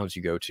one of the towns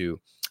you go to,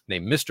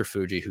 named Mr.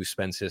 Fuji, who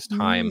spends his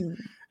time.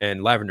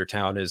 And Lavender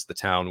Town is the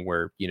town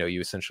where,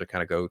 you essentially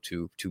kind of go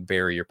to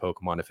bury your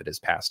Pokemon if it has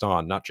passed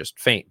on, not just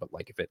faint, but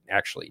like if it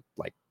actually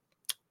like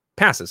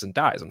passes and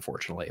dies,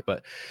 unfortunately.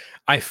 But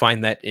I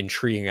find that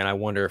intriguing, and I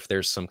wonder if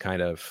there's some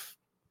kind of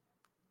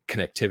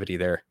connectivity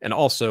there. And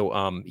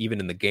also, even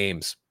in the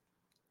games,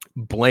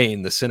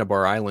 Blaine, the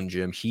Cinnabar Island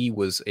gym, he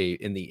was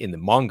in the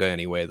manga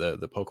anyway, the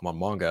Pokemon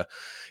manga,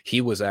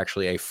 he was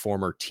actually a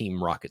former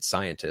Team Rocket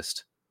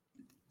scientist.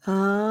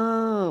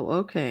 Oh,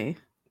 okay.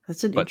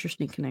 That's an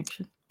interesting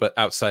connection. But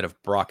outside of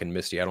Brock and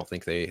Misty, I don't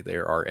think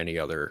there are any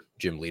other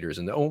gym leaders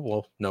in the. Oh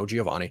well, no,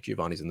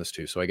 Giovanni's in this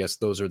too. So I guess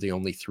those are the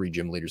only 3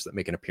 gym leaders that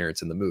make an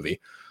appearance in the movie.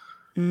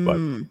 But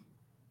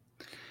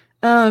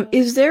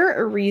is there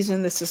a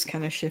reason? This is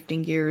kind of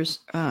shifting gears.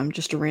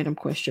 Just a random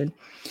question.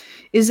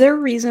 Is there a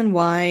reason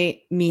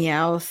why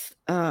Meowth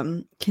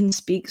can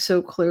speak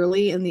so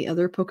clearly and the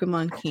other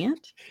Pokemon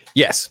can't?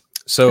 Yes.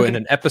 So in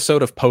an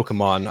episode of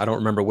Pokemon, I don't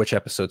remember which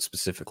episode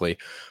specifically,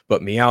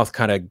 but Meowth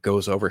kind of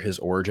goes over his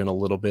origin a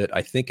little bit.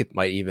 I think it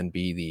might even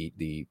be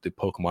the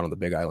Pokemon on the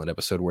Big Island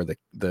episode where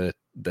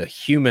the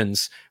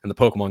humans and the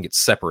Pokemon get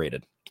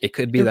separated. It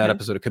could be that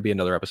episode. It could be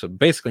another episode.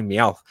 Basically,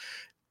 Meowth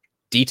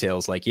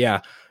details like,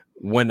 yeah,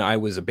 when I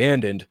was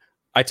abandoned,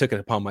 I took it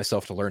upon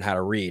myself to learn how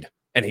to read.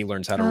 And he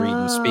learns how to read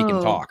and speak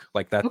and talk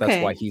like that.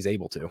 That's why he's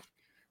able to.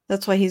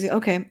 That's why he's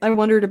okay. I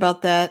wondered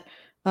about that.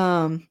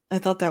 I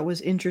thought that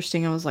was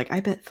interesting. I was like, I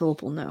bet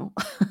Philip will know.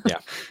 Yeah.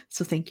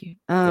 So thank you.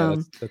 Yeah,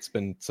 that's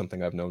been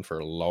something I've known for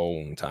a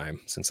long time,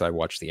 since I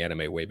watched the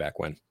anime way back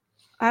when.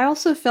 I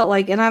also felt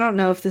like, and I don't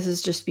know if this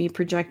is just me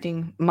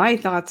projecting my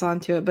thoughts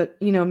onto it, but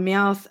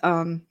Meowth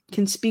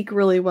can speak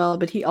really well,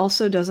 but he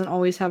also doesn't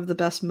always have the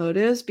best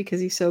motives because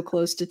he's so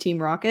close to Team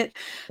Rocket.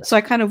 So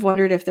I kind of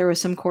wondered if there was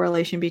some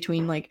correlation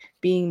between like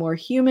being more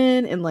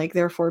human and like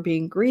therefore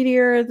being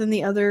greedier than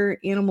the other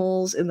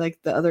animals, and like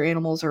the other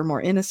animals are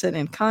more innocent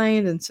and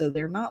kind, and so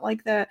they're not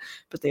like that,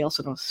 but they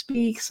also don't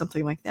speak,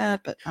 something like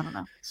that. But I don't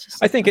know. It's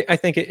just I think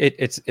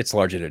it's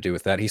largely to do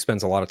with that. He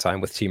spends a lot of time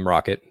with Team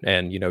Rocket,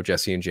 and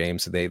Jesse and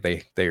James.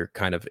 They're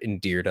kind of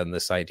endeared on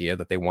this idea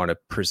that they want to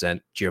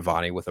present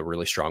Giovanni with a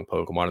really strong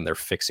Pokemon, and they're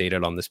fixated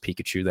on this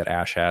Pikachu that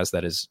Ash has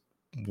that is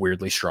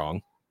weirdly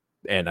strong.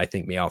 And I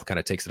think Meowth kind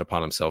of takes it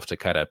upon himself to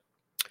kind of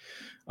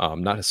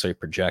not necessarily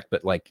project,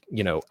 but like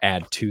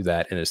add to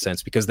that in a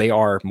sense, because they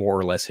are more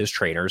or less his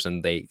trainers,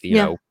 and they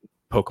know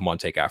Pokemon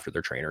take after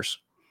their trainers.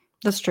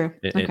 That's true.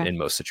 In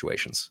most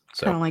situations.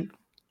 So kind of like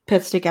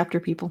pet stick after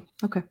people.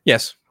 Okay.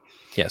 Yes.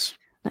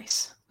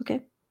 Nice. Okay.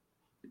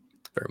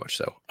 Very much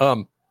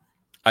so.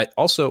 I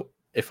also,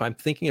 if I'm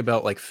thinking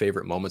about like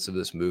favorite moments of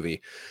this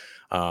movie,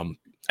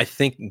 I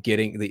think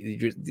getting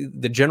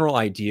the general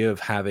idea of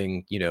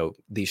having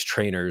these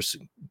trainers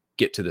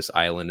get to this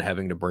island,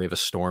 having to brave a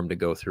storm to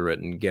go through it,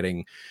 and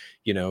getting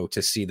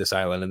to see this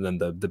island, and then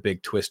the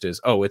big twist is,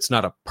 oh, it's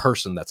not a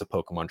person that's a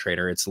Pokemon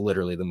trainer, it's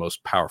literally the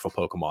most powerful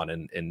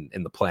Pokemon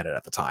in the planet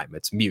at the time.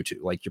 It's Mewtwo.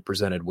 Like, you're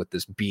presented with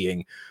this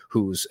being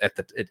who's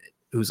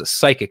a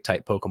psychic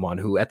type Pokemon,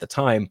 who at the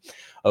time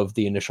of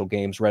the initial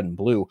games, Red and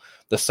Blue,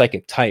 the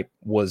psychic type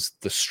was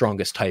the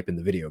strongest type in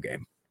the video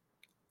game.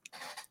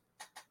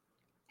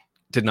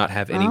 Did not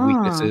have any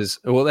weaknesses.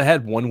 Well, it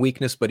had one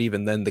weakness, but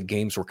even then the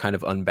games were kind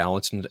of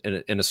unbalanced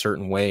in a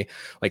certain way.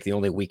 Like, the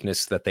only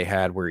weakness that they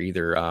had were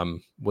either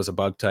was a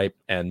bug type,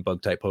 and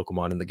bug type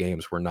Pokemon in the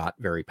games were not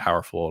very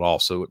powerful at all.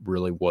 So it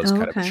really was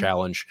kind of a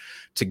challenge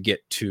to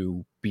get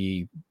to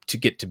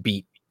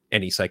beat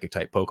any psychic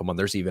type Pokemon.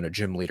 There's even a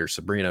gym leader,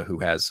 Sabrina, who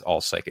has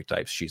all psychic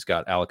types. She's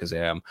got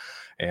Alakazam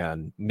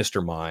and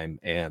Mr. Mime,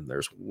 and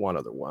there's one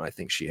other one I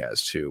think she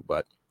has too.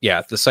 But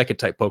yeah, the psychic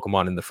type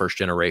Pokemon in the first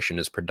generation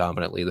is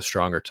predominantly the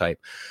stronger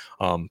type.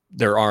 There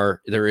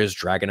is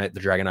Dragonite, the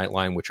Dragonite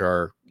line, which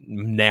are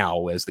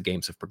now, as the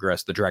games have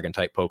progressed, the Dragon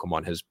type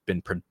Pokemon has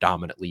been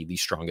predominantly the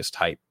strongest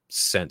type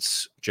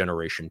since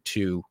Generation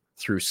 2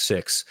 through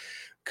 6,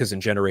 because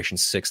in Generation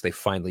 6 they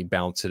finally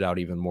balanced it out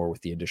even more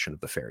with the addition of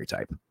the Fairy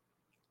type.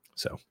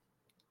 So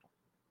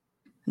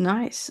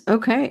nice.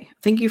 Okay,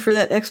 thank you for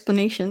that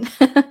explanation.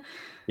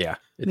 Yeah,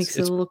 makes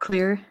it a little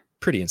clearer.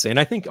 Pretty insane.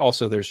 I think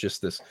also there's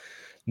just this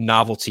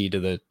novelty to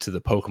the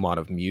Pokemon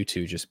of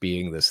Mewtwo just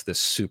being this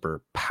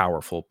super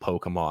powerful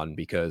Pokemon,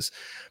 because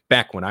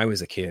back when I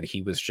was a kid,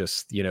 he was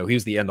just he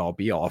was the end all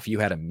be all. If you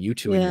had a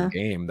Mewtwo in your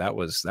game, that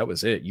was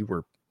it.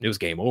 It was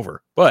game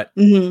over. But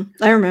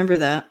I remember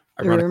that.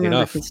 Ironically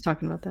enough, kids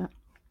talking about that.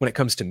 When it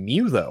comes to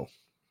Mew, though,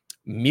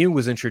 Mew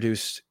was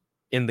introduced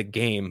in the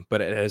game, but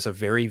it is a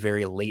very,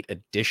 very late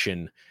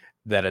addition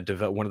that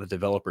one of the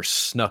developers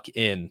snuck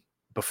in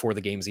before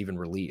the game's even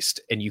released,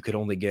 and you could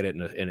only get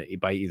it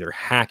by either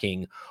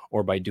hacking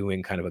or by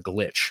doing kind of a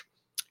glitch.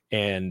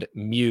 And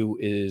Mew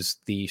is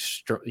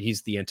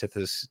he's the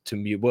antithesis to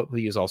Mew, but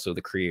he is also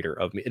the creator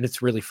of Mew. And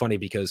it's really funny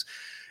because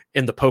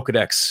in the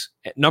Pokedex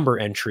number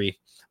entry,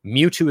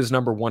 Mewtwo is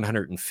number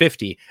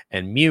 150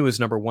 and Mew is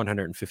number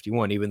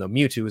 151, even though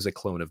Mewtwo is a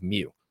clone of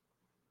Mew.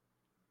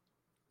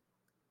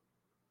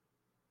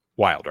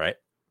 Wild, right?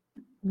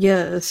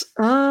 Yes.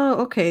 Oh,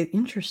 okay.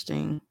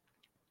 Interesting.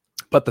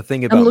 But the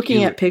thing about I'm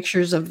looking at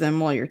pictures of them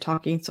while you're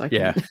talking, so I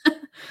can.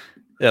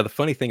 Yeah. The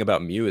funny thing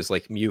about Mew is,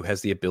 like, Mew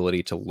has the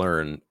ability to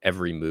learn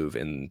every move,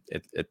 and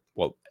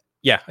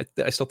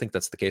I still think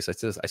that's the case.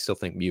 I still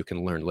think Mew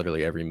can learn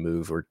literally every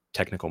move or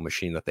technical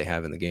machine that they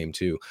have in the game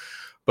too.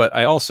 But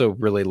I also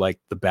really like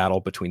the battle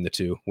between the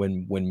two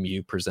when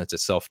Mew presents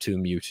itself to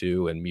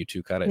Mewtwo, and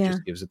Mewtwo kind of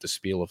just gives it the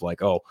spiel of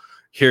like, oh,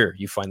 here,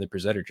 you finally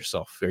presented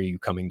yourself. Are you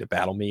coming to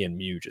battle me? And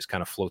Mew just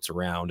kind of floats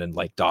around and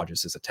like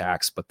dodges his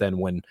attacks. But then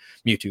when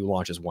Mewtwo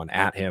launches one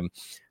at him,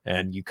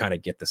 and you kind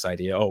of get this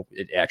idea, oh,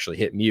 it actually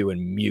hit Mew,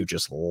 and Mew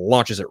just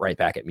launches it right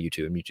back at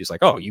Mewtwo. And Mewtwo's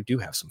like, oh, you do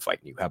have some fight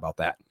in you. How about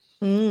that?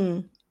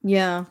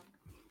 Yeah.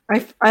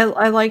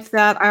 I liked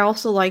that. I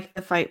also liked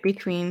the fight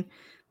between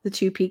the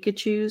two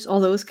Pikachus,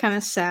 although it was kind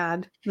of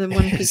sad. The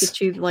one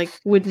Pikachu like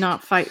would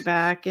not fight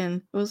back,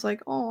 and it was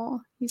like, oh,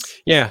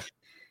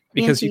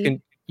 because you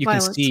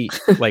can see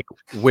like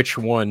which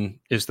one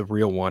is the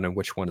real one and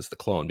which one is the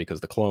clone,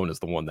 because the clone is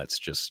the one that's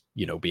just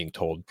being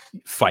told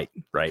fight,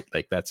 right?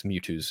 Like, that's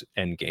Mewtwo's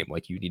end game.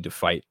 Like, you need to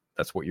fight.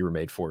 That's what you were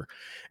made for.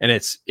 And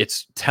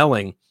it's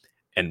telling,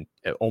 and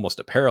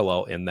almost a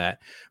parallel in that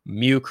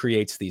Mew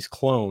creates these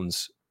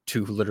clones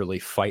to literally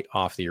fight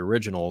off the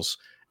originals,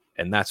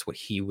 and that's what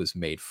he was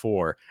made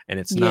for. And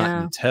it's not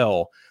Yeah.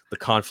 until the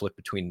conflict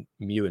between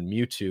Mew and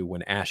Mewtwo,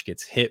 when Ash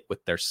gets hit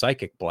with their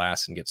psychic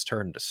blast and gets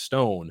turned to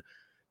stone,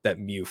 that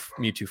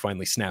Mewtwo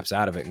finally snaps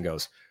out of it and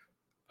goes,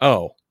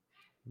 oh,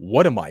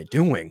 what am I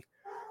doing?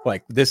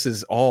 Like, this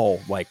is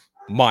all like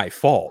my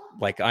fault.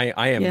 Like, I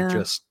am Yeah.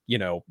 just,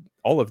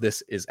 all of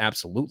this is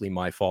absolutely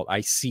my fault.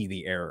 I see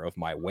the error of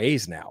my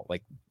ways now.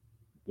 Like,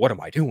 what am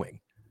I doing?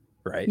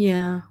 Right?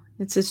 Yeah.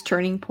 It's his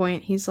turning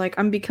point. He's like,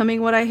 I'm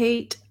becoming what I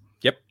hate.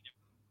 Yep.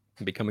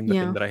 I'm becoming the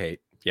Yeah. thing that I hate.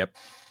 Yep.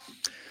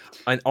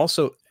 And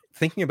also,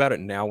 thinking about it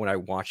now when I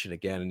watch it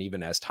again, and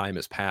even as time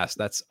has passed,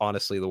 that's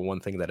honestly the one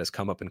thing that has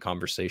come up in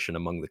conversation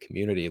among the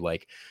community.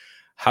 Like,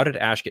 how did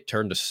Ash get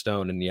turned to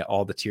stone, and yet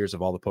all the tears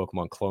of all the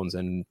Pokemon clones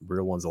and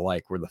real ones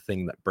alike were the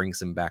thing that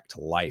brings him back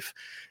to life?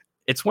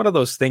 It's one of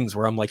those things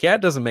where I'm like, yeah,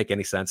 it doesn't make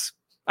any sense.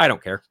 I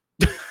don't care.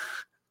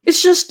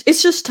 It's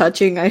just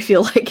touching. I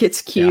feel like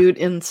it's cute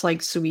and it's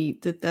like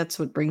sweet that's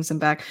what brings him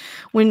back.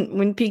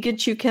 When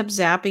Pikachu kept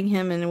zapping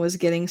him and it was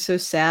getting so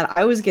sad,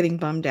 I was getting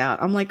bummed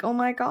out. I'm like, oh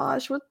my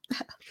gosh, what?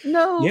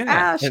 No, Yeah,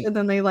 Ash. And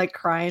then they like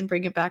cry and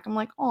bring it back. I'm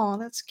like, oh,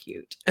 that's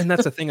cute. and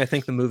that's the thing I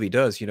think the movie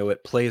does.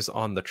 It plays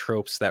on the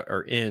tropes that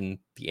are in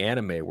the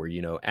anime where,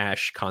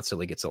 Ash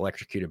constantly gets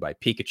electrocuted by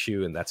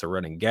Pikachu, and that's a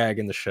running gag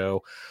in the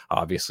show.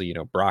 Obviously,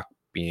 Brock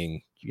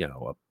being,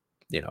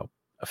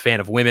 a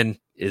fan of women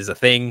is a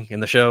thing in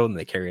the show, and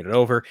they carried it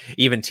over.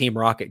 Even Team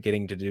Rocket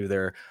getting to do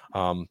their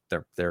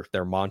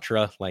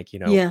mantra, like,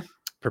 Yeah.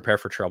 prepare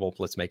for trouble,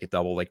 let's make it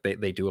double. Like,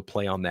 they do a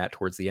play on that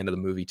towards the end of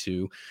the movie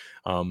too.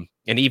 And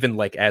even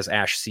like as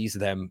Ash sees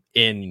them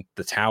in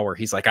the tower,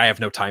 he's like, I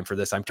have no time for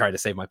this, I'm trying to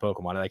save my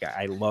Pokemon. Like,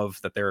 I love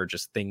that there are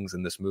just things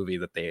in this movie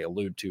that they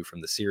allude to from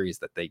the series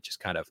that they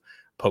just kind of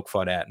poke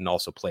fun at and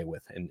also play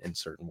with in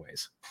certain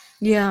ways.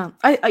 Yeah.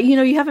 I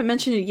you haven't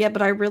mentioned it yet,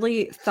 but I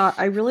really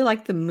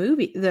liked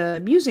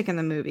the music in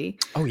the movie.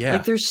 Oh yeah.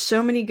 Like, there's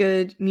so many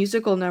good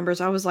musical numbers.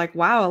 I was like,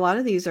 wow, a lot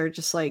of these are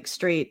just like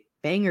straight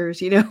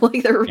bangers,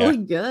 like they're really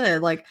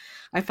good. Like,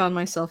 I found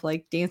myself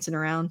like dancing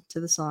around to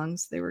the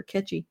songs. They were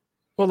catchy.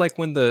 Well, like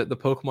when the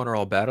Pokemon are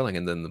all battling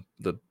and then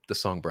the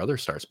song Brother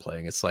starts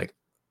playing, it's like,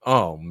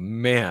 oh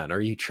man,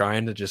 are you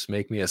trying to just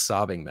make me a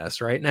sobbing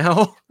mess right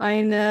now?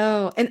 I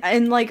know.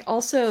 And like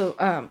also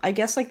I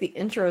guess like the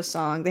intro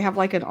song, they have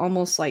like an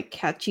almost like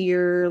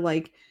catchier,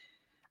 like,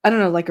 I don't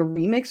know, like a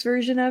remix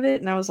version of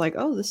it. And I was like,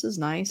 oh, this is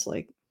nice.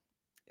 Like,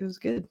 it was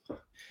good.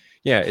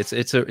 Yeah, it's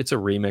a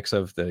remix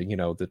of the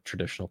the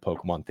traditional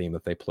Pokemon theme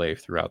that they play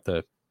throughout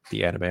the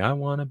anime. I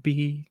want to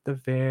be the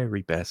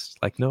very best,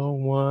 like no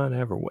one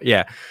ever.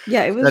 Yeah,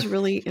 it was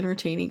really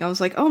entertaining. I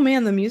was like, oh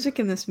man, the music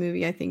in this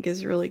movie I think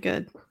is really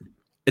good.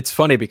 It's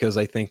funny because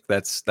I think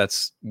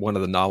that's one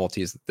of the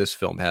novelties that this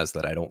film has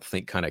that I don't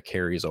think kind of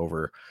carries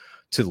over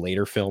to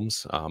later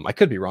films. I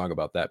could be wrong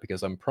about that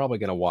because I'm probably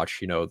going to watch,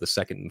 the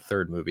second and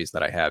third movies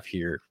that I have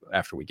here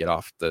after we get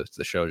off the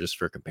show, just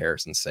for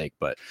comparison's sake.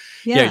 But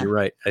yeah, you're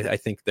right. I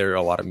think there are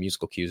a lot of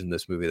musical cues in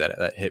this movie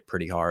that hit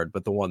pretty hard.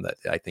 But the one that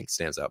I think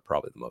stands out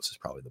probably the most is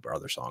probably the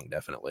Brother song,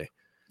 definitely.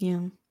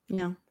 Yeah.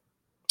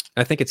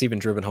 I think it's even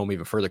driven home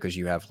even further because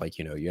you have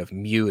you have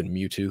Mew and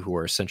Mewtwo, who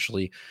are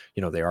essentially,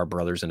 they are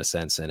brothers in a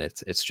sense, and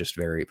it's just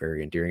very,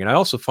 very endearing. And I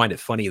also find it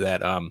funny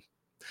that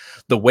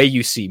the way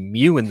you see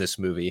Mew in this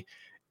movie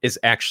is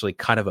actually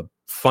kind of a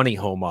funny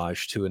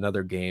homage to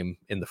another game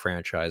in the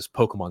franchise,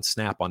 Pokemon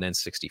Snap on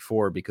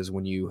N64, because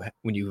when you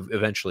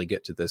eventually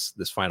get to this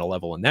final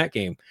level in that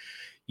game,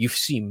 you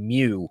see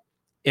Mew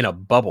in a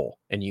bubble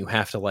and you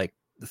have to like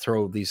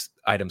throw these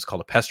items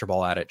called a Pester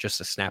Ball at it just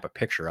to snap a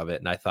picture of it.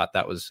 And I thought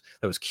that was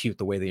cute,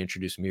 the way they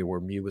introduced Mew, where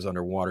Mew was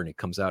underwater and he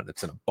comes out and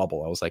it's in a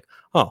bubble. I was like,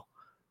 oh,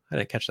 I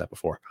didn't catch that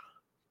before.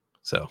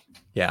 So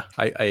yeah,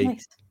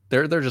 Nice.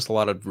 There are just a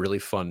lot of really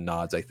fun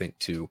nods, I think,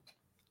 to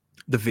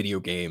the video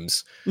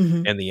games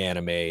and the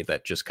anime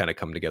that just kind of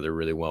come together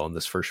really well in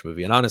this first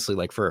movie. And honestly,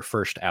 like for a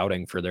first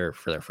outing for their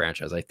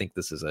franchise, I think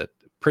this is a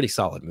pretty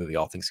solid movie,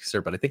 all things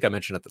considered. But I think I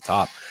mentioned at the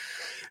top,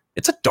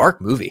 it's a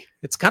dark movie.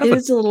 It's kind of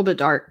it's a little bit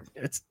dark.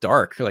 It's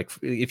dark. Like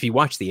if you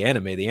watch the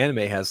anime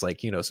has like,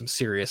 some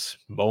serious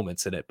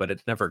moments in it, but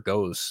it never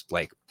goes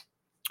like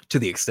to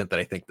the extent that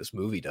I think this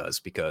movie does,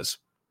 because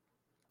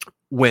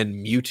when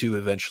Mewtwo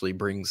eventually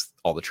brings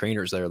all the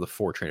trainers there, the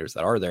 4 trainers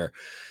that are there,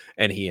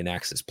 and he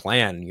enacts his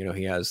plan,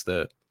 he has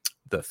the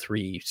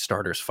 3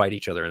 starters fight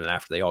each other, and then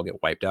after they all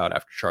get wiped out,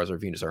 after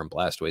Charizard, Venusaur, and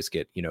Blastoise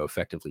get,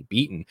 effectively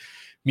beaten,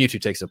 Mewtwo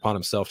takes it upon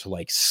himself to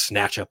like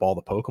snatch up all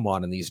the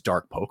Pokemon in these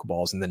dark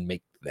Pokeballs and then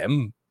make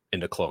them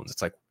into clones.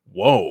 It's like,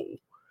 whoa,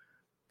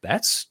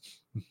 that's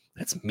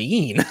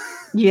mean.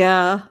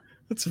 Yeah.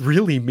 That's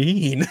really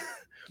mean.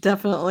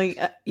 Definitely.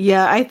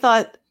 Yeah, I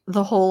thought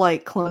the whole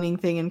like cloning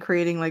thing and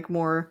creating like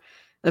more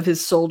of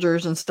his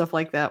soldiers and stuff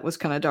like that was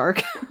kind of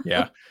dark.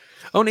 Yeah.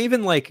 Oh, and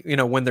even like,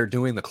 when they're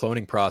doing the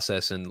cloning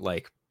process and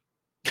like,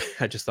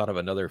 I just thought of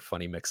another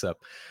funny mix up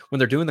when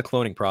they're doing the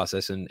cloning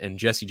process and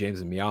Jesse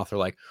James and Meowth are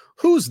like,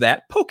 who's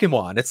that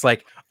Pokemon? It's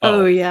like,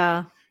 oh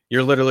yeah,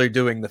 you're literally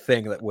doing the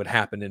thing that would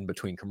happen in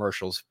between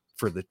commercials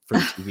for the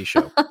TV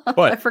show.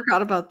 But I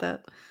forgot about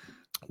that.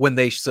 when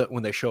they show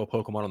a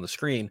Pokemon on the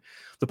screen,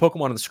 the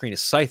Pokemon on the screen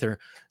is Scyther.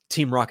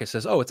 Team Rocket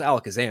says, "Oh, it's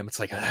Alakazam." It's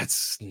like,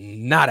 that's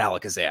not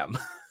Alakazam.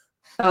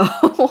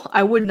 Oh,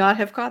 I would not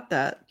have caught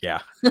that.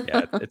 Yeah,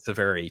 it's a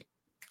very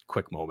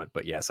quick moment,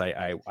 but yes,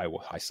 I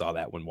saw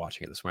that when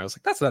watching it this morning. I was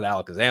like, that's not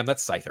Alakazam,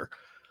 that's Scyther.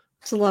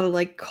 It's a lot of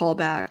like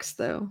callbacks,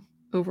 though.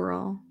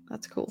 Overall,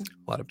 that's cool.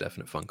 A lot of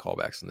definite fun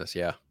callbacks in this.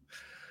 Yeah,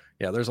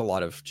 there's a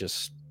lot of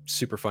just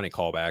super funny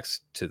callbacks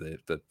to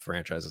the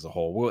franchise as a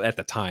whole. Well, at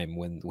the time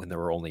when there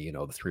were only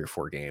the 3 or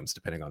 4 games,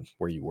 depending on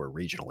where you were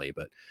regionally,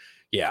 but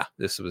yeah,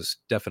 this was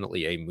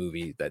definitely a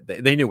movie that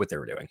they knew what they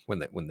were doing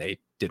when they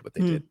did what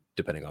they did,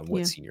 depending on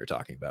what scene you're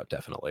talking about.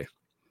 Definitely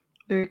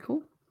very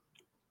cool.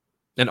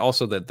 And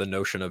also the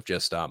notion of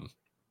just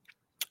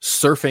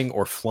surfing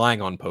or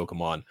flying on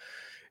Pokemon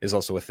is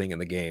also a thing in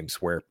the games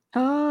where.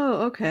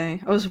 Oh,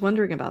 okay. I was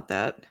wondering about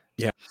that.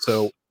 Yeah.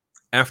 So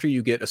after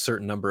you get a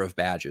certain number of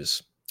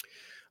badges,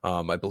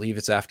 I believe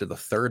it's after the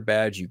 3rd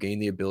badge, you gain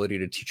the ability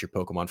to teach your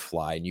Pokemon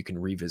fly, and you can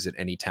revisit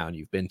any town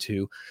you've been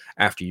to.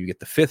 After you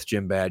get the 5th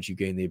gym badge, you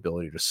gain the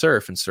ability to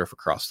surf and surf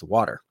across the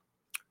water.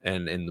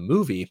 And in the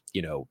movie,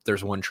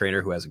 there's one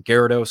trainer who has a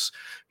Gyarados,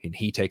 and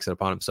he takes it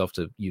upon himself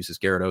to use his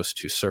Gyarados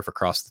to surf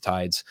across the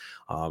tides.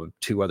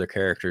 2 other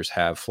characters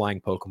have flying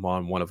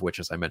Pokemon, one of which,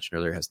 as I mentioned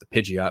earlier, has the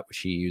Pidgeot, which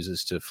he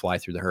uses to fly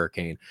through the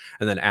hurricane.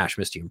 And then Ash,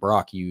 Misty, and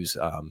Brock use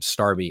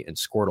Starmie and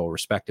Squirtle,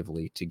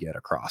 respectively, to get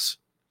across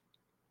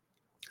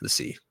the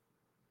sea.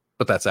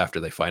 But that's after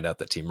they find out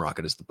that Team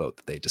Rocket is the boat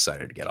that they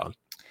decided to get on.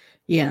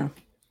 Yeah.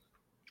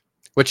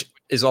 Which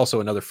is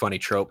also another funny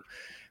trope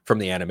from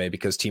the anime,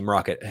 because Team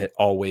Rocket had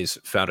always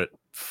found it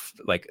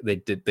like they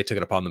took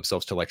it upon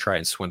themselves to like try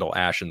and swindle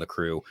Ash and the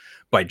crew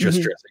by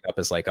just dressing up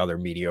as like other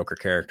mediocre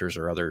characters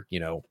or other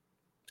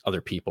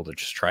people to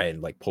just try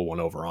and like pull one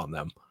over on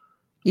them.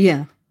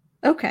 Yeah.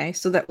 Okay.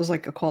 So that was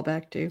like a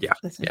callback too. Yeah.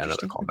 That's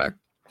Another callback.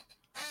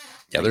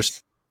 Yeah. Nice.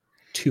 There's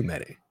too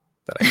many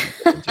that I can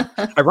get into.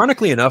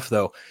 Ironically enough,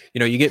 though,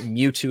 you get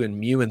Mewtwo and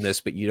Mew in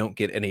this, but you don't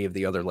get any of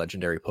the other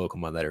legendary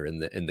Pokemon that are in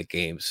the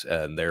games.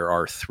 And there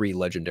are 3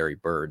 legendary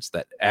birds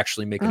that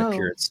actually make an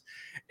appearance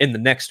in the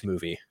next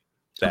movie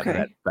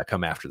that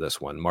come after this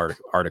one: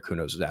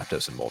 Articuno,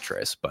 Zapdos, and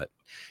Moltres. But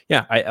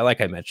yeah, I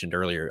like I mentioned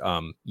earlier,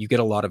 you get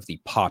a lot of the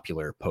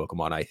popular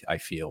Pokemon, I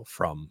feel,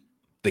 from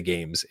the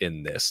games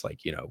in this, like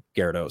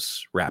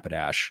Gyarados,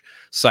 Rapidash,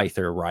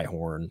 Scyther,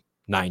 Rhyhorn,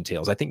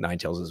 Ninetales. I think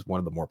Ninetales is one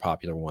of the more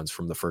popular ones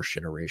from the first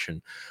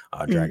generation.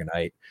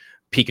 Dragonite,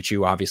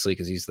 Pikachu, obviously,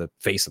 because he's the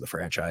face of the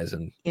franchise,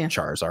 and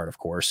Charizard, of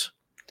course.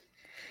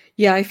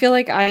 Yeah, I feel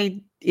like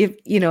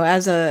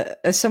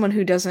as someone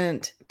who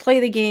doesn't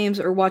play the games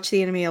or watch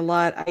the anime a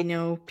lot, I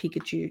know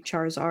Pikachu,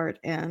 Charizard,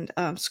 and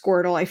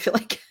Squirtle. I feel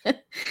like,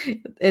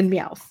 and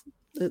Meowth.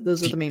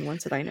 Those are the main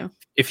ones that I know.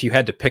 If you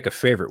had to pick a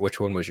favorite,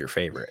 which one was your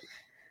favorite?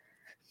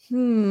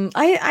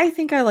 I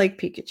think I like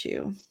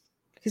Pikachu.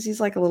 Because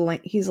he's like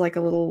a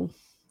little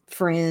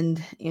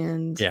friend,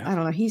 and I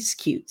don't know, he's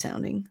cute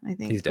sounding, I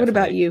think. What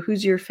about you?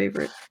 Who's your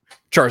favorite?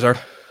 Charizard.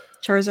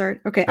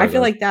 Okay. I feel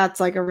like that's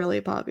like a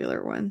really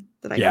popular one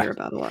that I hear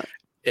about a lot.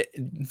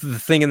 The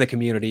thing in the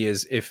community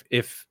is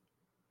if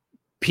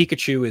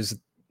Pikachu is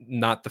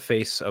not the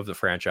face of the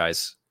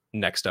franchise,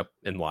 next up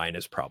in line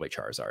is probably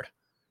Charizard.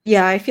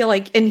 Yeah, I feel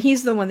like, and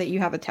he's the one that you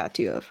have a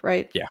tattoo of,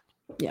 right? Yeah.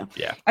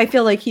 I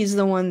feel like he's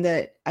the one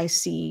that I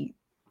see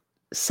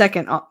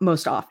second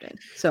most often.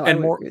 So I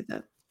would agree with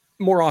that.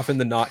 More often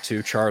than not,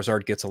 too,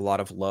 Charizard gets a lot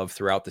of love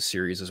throughout the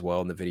series as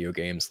well in the video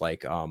games.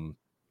 Like,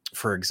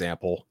 for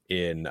example,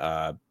 in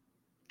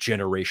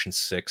Generation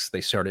 6,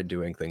 they started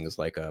doing things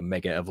like a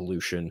Mega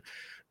Evolution.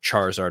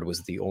 Charizard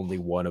was the only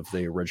one of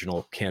the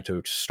original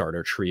Kanto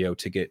starter trio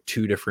to get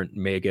 2 different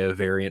Mega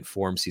variant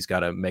forms. He's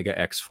got a Mega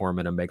X form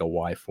and a Mega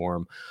Y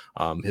form.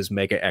 His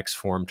Mega X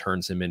form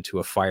turns him into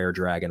a fire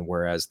dragon,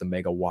 whereas the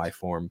Mega Y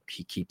form,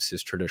 he keeps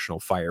his traditional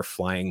fire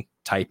flying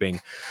typing.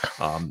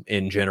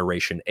 In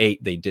Generation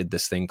 8, they did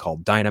this thing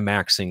called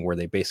Dynamaxing, where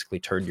they basically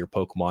turned your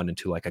Pokemon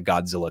into like a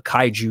Godzilla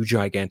kaiju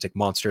gigantic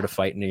monster to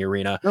fight in the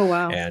arena. Oh,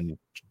 wow. And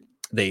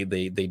they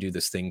do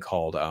this thing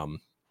called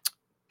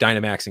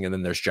Dynamaxing, and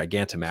then there's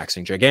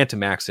Gigantamaxing.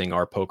 Gigantamaxing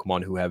are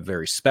Pokemon who have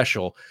very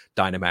special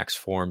Dynamax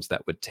forms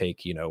that would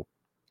take,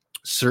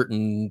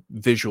 certain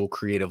visual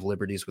creative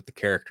liberties with the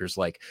characters.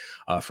 Like,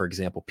 for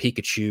example,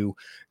 Pikachu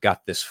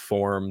got this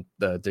form,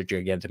 the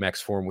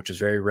Gigantamax form, which is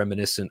very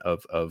reminiscent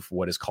of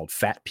what is called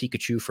Fat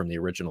Pikachu from the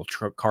original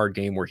card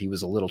game, where he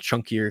was a little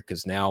chunkier,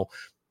 because now,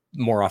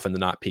 more often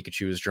than not,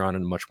 Pikachu is drawn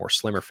in a much more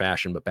slimmer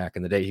fashion, but back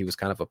in the day, he was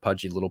kind of a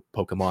pudgy little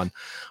Pokemon.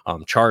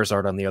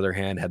 Charizard, on the other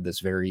hand, had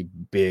this very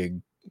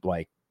big,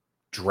 like,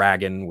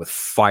 dragon with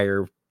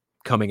fire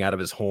coming out of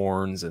his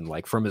horns, and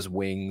like from his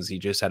wings, he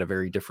just had a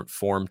very different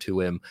form to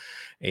him.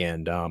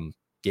 And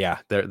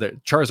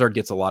Charizard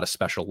gets a lot of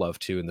special love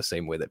too, in the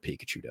same way that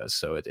Pikachu does.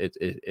 So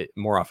it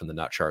more often than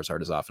not,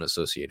 Charizard is often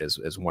associated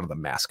as one of the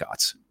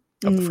mascots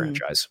of the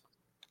franchise.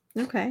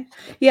 Okay.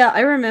 Yeah, I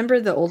remember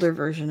the older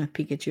version of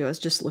Pikachu. I was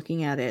just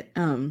looking at it.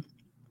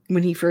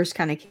 When he first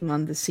kind of came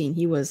on the scene,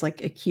 he was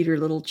like a cuter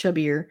little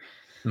chubbier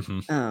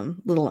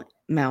little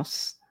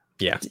mouse,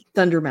 Yeah.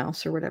 Thunder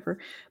Mouse or whatever.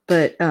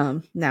 But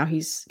now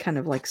he's kind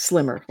of like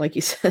slimmer, like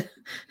you said.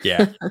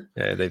 Yeah.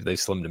 They've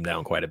slimmed him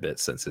down quite a bit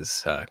since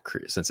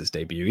his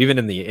debut. Even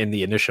in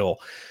the initial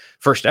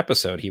first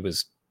episode, he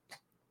was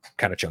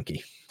kind of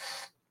chunky,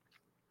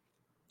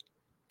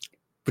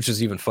 which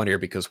is even funnier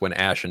because when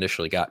Ash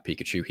initially got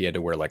Pikachu, he had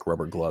to wear like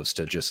rubber gloves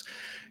to just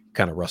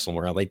kind of rustle him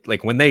around.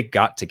 Like when they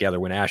got together,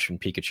 when Ash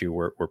and Pikachu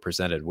were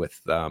presented with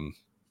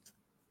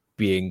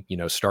being, you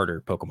know,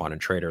 starter Pokemon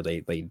and trainer,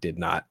 they did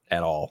not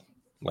at all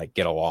like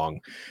get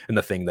along. And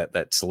the thing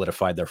that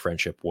solidified their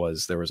friendship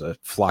was there was a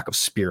flock of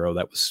Spearow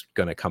that was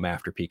going to come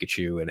after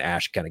Pikachu, and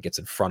Ash kind of gets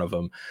in front of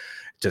him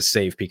to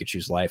save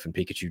Pikachu's life, and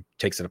Pikachu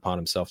takes it upon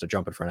himself to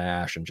jump in front of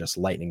Ash and just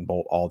lightning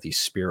bolt all these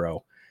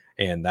Spearow.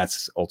 And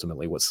that's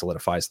ultimately what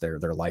solidifies their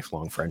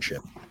lifelong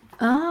friendship.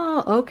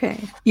 Oh, okay.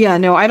 Yeah,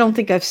 no, I don't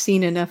think I've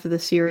seen enough of the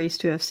series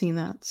to have seen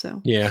that.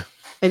 So Yeah.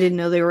 I didn't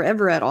know they were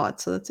ever at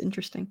odds. So that's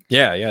interesting.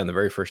 Yeah. In the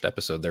very first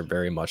episode, they're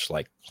very much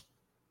like,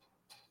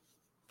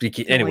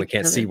 anyone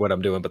can't see what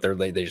I'm doing, but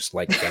they just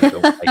like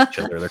don't like each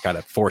other. They're kind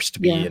of forced to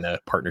be in a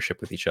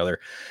partnership with each other.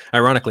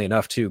 Ironically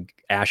enough, too,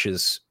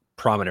 Ash's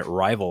prominent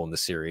rival in the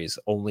series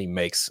only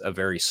makes a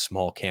very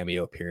small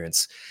cameo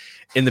appearance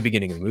in the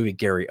beginning of the movie.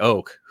 Gary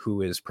Oak,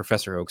 who is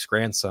Professor Oak's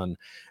grandson.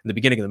 In the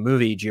beginning of the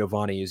movie,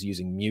 Giovanni is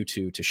using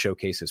Mewtwo to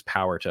showcase his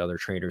power to other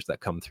trainers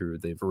that come through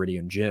the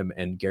Viridian Gym,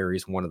 and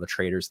Gary's one of the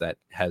trainers that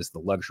has the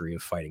luxury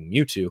of fighting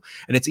Mewtwo.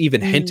 And it's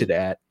even hinted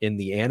at in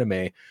the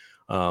anime.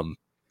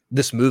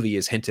 This movie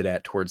is hinted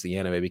at towards the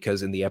anime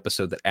because in the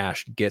episode that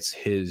Ash gets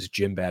his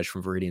gym badge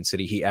from Viridian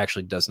City, he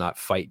actually does not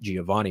fight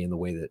Giovanni in the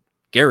way that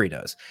Gary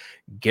does.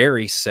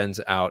 Gary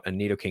sends out a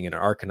Nidoking and an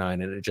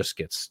Arcanine, and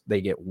they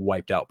get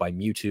wiped out by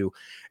Mewtwo.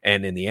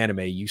 And in the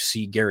anime, you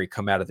see Gary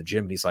come out of the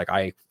gym and he's like,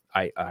 I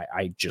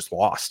just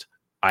lost.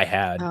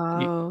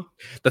 The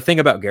thing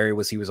about Gary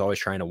was he was always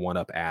trying to one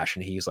up Ash,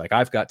 and he's like,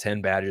 I've got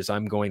 10 badges.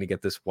 I'm going to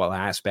get this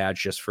last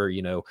badge just for,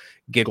 you know,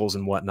 giggles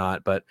and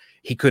whatnot. But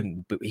he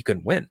couldn't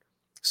win.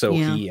 So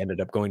he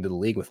ended up going to the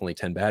league with only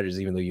 10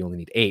 badges, even though you only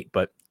need 8.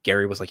 But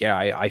Gary was like, yeah,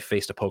 I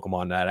faced a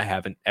Pokemon that I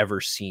haven't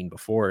ever seen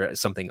before,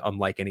 something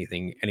unlike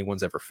anything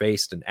anyone's ever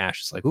faced. And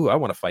Ash is like, ooh, I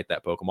want to fight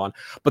that Pokemon.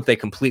 But they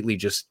completely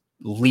just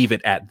leave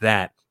it at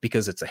that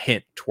because it's a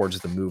hint towards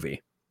the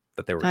movie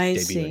that they were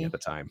debuting at the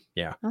time.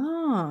 Yeah.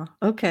 Oh,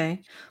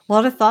 okay. A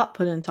lot of thought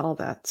put into all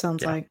that,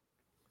 sounds like.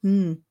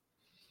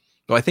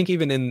 Well, I think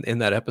even in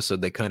that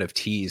episode, they kind of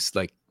tease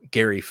like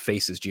Gary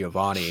faces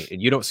Giovanni,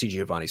 and you don't see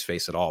Giovanni's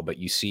face at all, but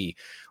you see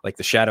like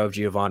the shadow of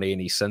Giovanni,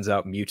 and he sends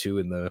out Mewtwo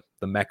in the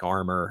mech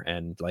armor,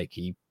 and like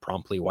he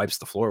promptly wipes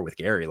the floor with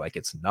Gary like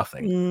it's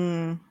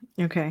nothing.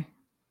 Okay.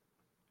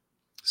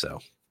 So,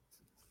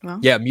 well,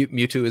 yeah,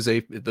 Mewtwo is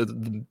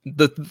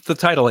the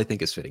title I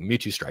think is fitting.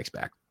 Mewtwo strikes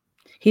back.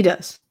 He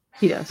does.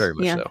 Very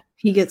much so.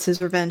 He gets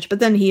his revenge, but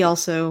then he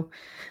also,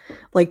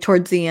 like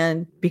towards the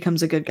end,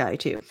 becomes a good guy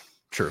too.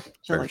 True.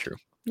 Very true.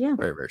 Yeah.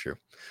 Very, very true.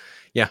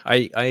 Yeah.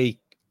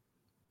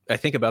 I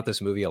think about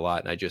this movie a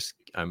lot, and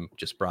I'm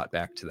just brought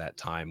back to that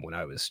time when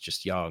I was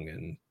just young,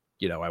 and,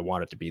 you know, I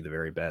wanted to be the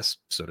very best,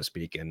 so to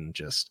speak. And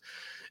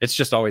it's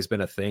just always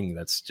been a thing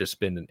that's just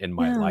been in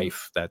my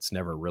life that's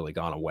never really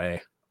gone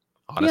away.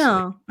 Honestly.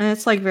 Yeah. And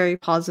it's like very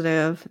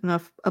positive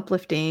and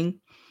uplifting.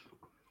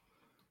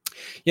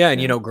 Yeah. And,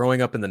 you know,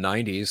 growing up in the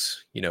 90s,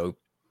 you know,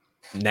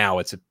 now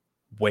it's a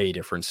way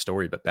different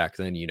story, but back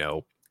then, you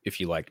know, if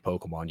you liked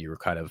Pokemon, you were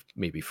kind of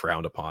maybe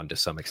frowned upon to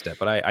some extent,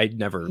 but I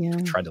never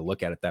tried to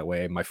look at it that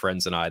way. My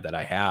friends and I that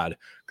I had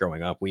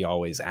growing up, we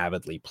always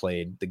avidly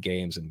played the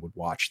games and would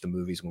watch the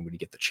movies when we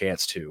get the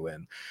chance to.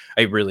 And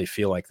I really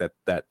feel like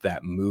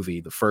that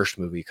movie, the first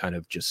movie, kind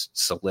of just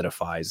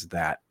solidifies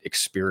that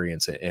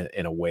experience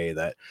in a way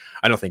that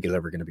I don't think is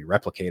ever going to be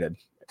replicated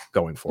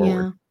going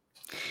forward.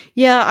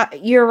 Yeah,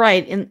 you're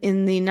right.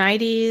 In the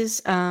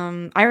 90s,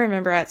 I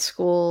remember at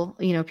school,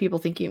 you know, people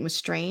thinking it was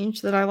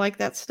strange that I like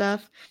that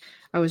stuff.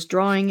 I was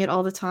drawing it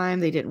all the time.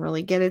 They didn't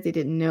really get it. They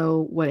didn't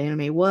know what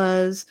anime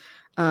was,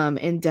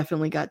 and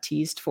definitely got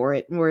teased for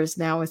it. Whereas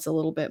now it's a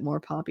little bit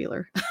more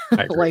popular,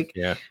 like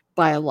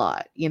by a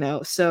lot, you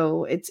know.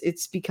 So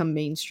it's become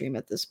mainstream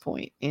at this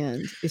point,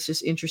 and it's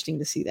just interesting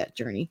to see that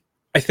journey.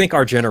 I think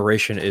our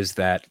generation is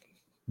that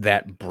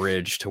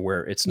bridge to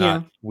where it's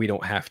not, we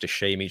don't have to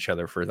shame each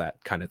other for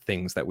that kind of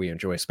things that we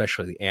enjoy,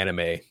 especially the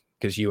anime,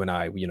 because you and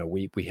I, you know,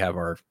 we have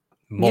our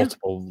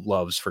multiple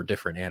loves for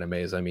different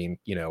animes. I mean,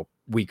 you know,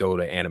 we go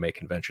to anime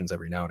conventions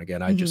every now and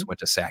again. I just went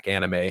to SAC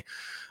Anime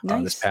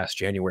this past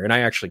January, and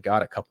I actually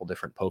got a couple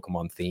different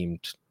Pokemon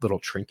themed little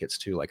trinkets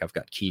too. Like I've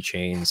got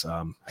keychains.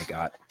 I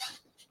got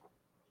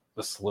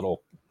this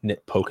little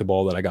knit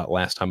Pokeball that I got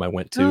last time I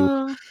went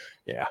to.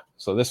 Yeah.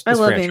 So this I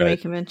love anime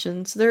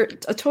conventions. They're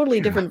a totally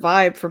different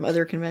vibe from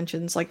other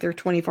conventions. Like they're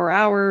 24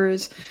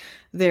 hours.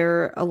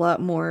 They're a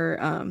lot more,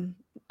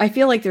 I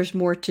feel like there's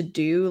more to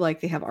do. Like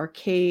they have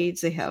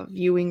arcades, they have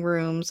viewing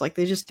rooms, like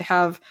they just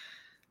have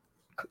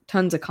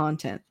tons of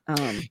content.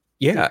 And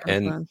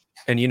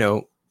you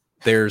know,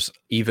 there's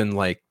even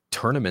like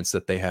tournaments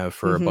that they have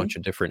for a bunch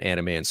of different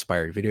anime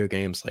inspired video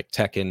games like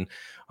Tekken.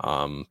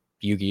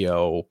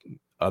 Yu-Gi-Oh,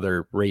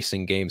 other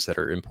racing games that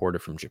are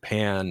imported from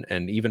Japan,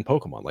 and even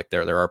Pokemon. Like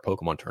there are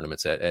Pokemon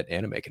tournaments at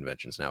anime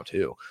conventions now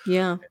too.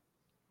 Yeah.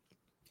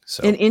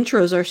 So And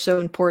intros are so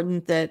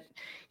important that,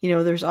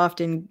 there's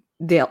often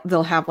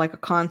they'll have like a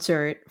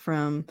concert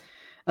from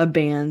a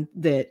band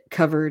that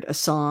covered a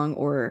song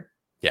or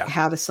yeah.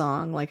 had a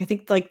song. Like I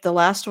think like the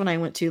last one I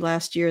went to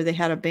last year, they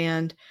had a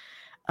band,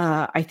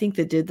 I think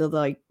that did the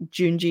like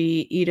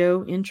Junji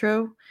Ito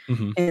intro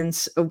Mhm.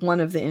 and one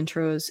of the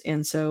intros.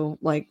 And so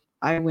like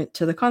I went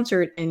to the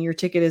concert and your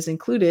ticket is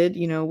included,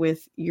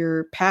 with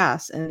your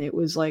pass. And it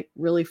was like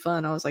really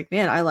fun. I was like,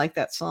 man, I like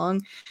that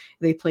song.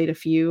 They played a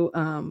few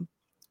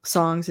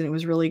songs and it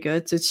was really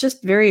good. So it's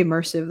just very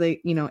immersive.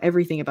 They,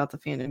 everything about the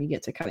fandom you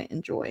get to kind of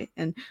enjoy.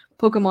 And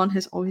Pokemon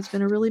has always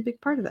been a really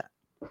big part of that.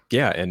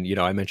 Yeah, and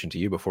I mentioned to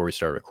you before we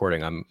started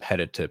recording, I'm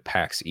headed to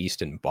PAX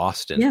East in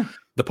Boston. Yeah.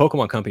 The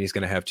Pokemon Company is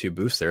going to have 2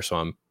 booths there, so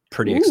I'm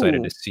pretty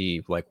excited to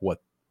see like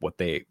what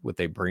they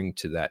bring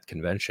to that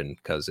convention,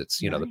 because it's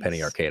the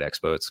Penny Arcade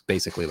Expo. It's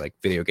basically like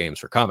video games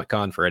for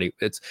Comic-Con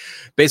it's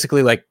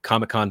basically like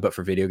Comic-Con but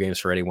for video games,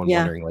 for anyone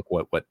wondering like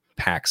what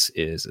PAX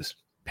is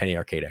Penny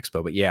Arcade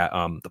Expo. But yeah,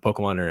 the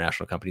Pokemon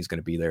International Company is going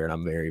to be there, and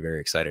I'm very,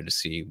 very excited to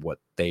see what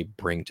they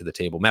bring to the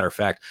table. Matter of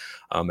fact,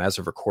 as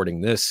of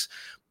recording this,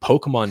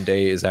 Pokemon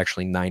Day is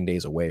actually 9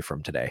 days away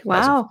from today.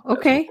 Wow.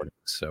 Okay.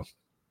 So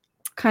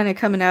kind of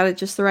coming out at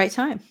just the right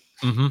time.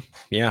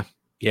 Yeah.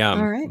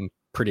 All right. I'm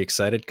pretty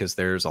excited because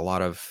there's a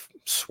lot of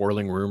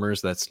swirling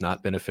rumors that's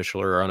not been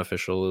official or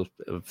unofficial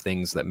of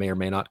things that may or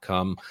may not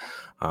come.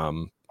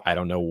 I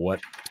don't know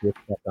what to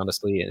expect,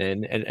 honestly.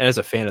 And as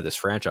a fan of this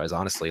franchise,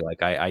 honestly,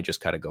 like I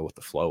just kind of go with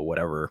the flow.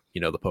 Whatever,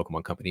 the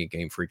Pokemon Company,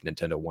 Game Freak,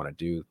 Nintendo want to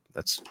do,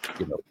 that's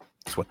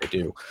what they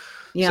do.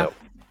 Yeah. So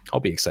I'll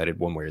be excited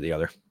one way or the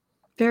other.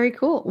 Very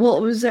cool.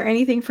 Well, was there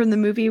anything from the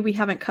movie we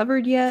haven't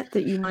covered yet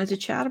that you wanted to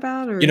chat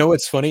about? Or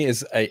what's funny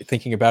is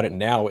thinking about it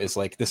now is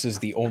like this is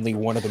the only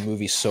one of the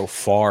movies so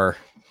far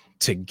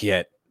to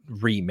get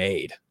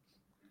remade.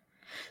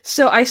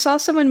 So I saw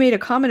someone made a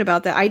comment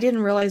about that. I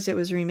didn't realize it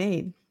was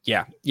remade.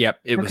 Yeah.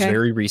 It was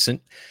very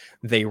recent.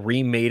 They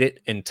remade it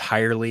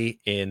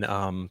entirely in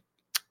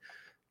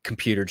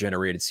computer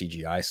generated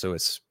CGI, so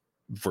it's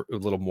a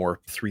little more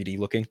 3D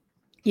looking.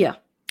 Yeah.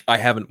 I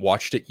haven't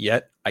watched it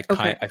yet. I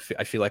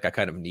feel like I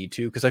kind of need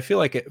to, because I feel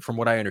like from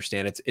what I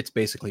understand, it's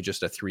basically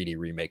just a 3D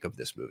remake of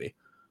this movie.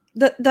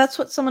 That's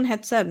what someone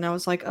had said, and I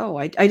was like, oh,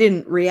 I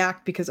didn't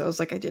react because I was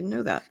like, I didn't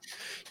know that.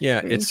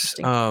 Yeah, it's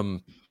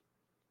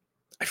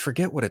I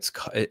forget what it's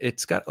called.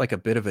 It's got like a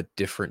bit of a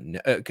different.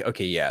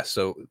 Okay, yeah.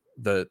 So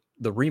the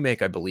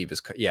remake, I believe,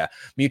 is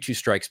Mewtwo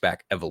Strikes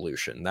Back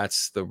Evolution.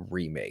 That's the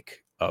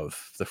remake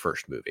of the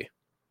first movie.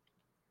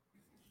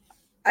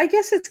 I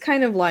guess it's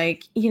kind of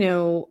like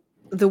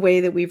the way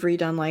that we've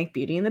redone like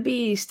Beauty and the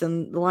Beast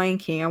and The Lion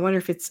King. I wonder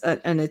if it's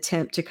an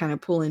attempt to kind of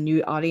pull in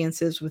new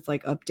audiences with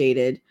like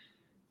updated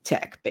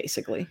tech,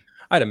 basically.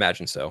 I'd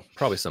imagine so.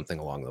 Probably something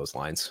along those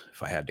lines,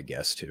 if I had to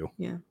guess too.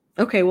 Yeah.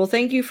 Okay. Well,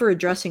 thank you for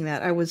addressing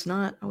that. I was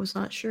not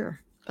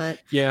sure, but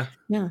yeah.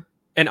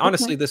 And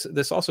honestly, okay.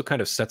 this also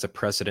kind of sets a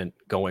precedent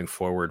going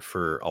forward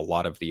for a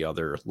lot of the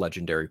other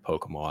legendary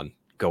Pokemon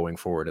going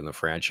forward in the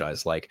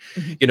franchise. Like,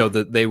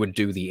 they would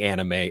do the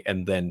anime,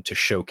 and then to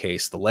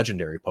showcase the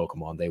legendary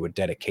Pokemon, they would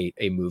dedicate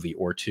a movie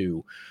or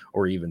 2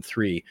 or even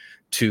 3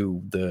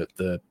 to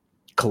the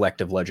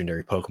collective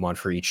legendary Pokemon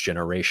for each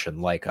generation.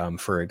 Like,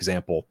 for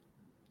example,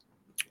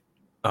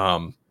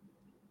 the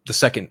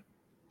second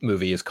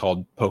movie is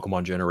called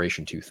Pokemon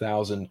Generation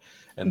 2000,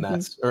 and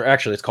it's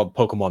called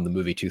Pokemon the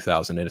Movie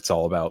 2000, and it's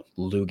all about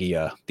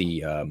Lugia,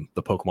 the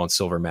Pokemon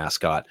Silver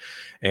mascot.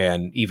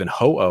 And even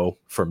Ho-Oh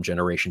from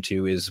Generation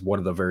 2 is one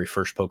of the very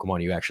first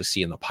Pokemon you actually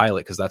see in the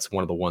pilot, because that's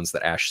one of the ones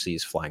that Ash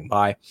sees flying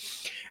by.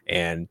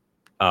 And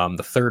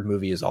the third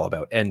movie is all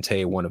about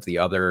Entei, one of the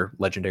other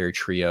legendary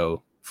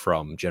trio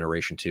from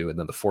Generation 2, and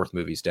then the fourth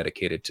movie is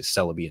dedicated to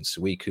Celebi and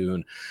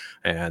Suicune,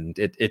 and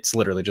it's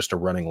literally just a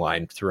running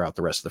line throughout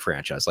the rest of the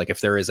franchise. Like,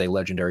 if there is a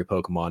legendary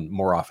Pokemon,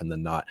 more often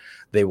than not,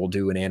 they will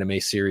do an anime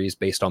series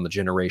based on the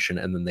generation,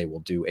 and then they will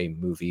do a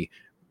movie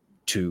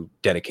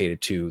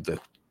dedicated to the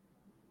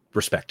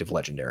respective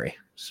legendary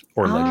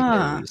or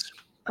legendaries.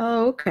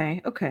 Oh,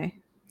 okay.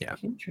 Yeah,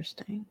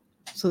 interesting.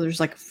 So there's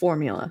like a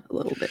formula a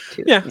little bit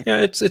too. Yeah.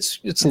 It's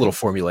a little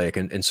formulaic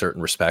in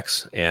certain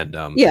respects, and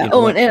and I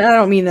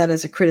don't mean that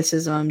as a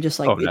criticism. I'm just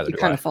like it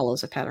kind of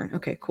follows a pattern.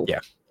 Okay, cool. Yeah.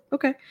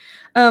 Okay.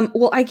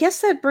 Well, I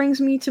guess that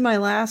brings me to my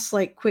last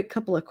like quick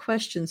couple of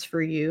questions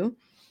for you.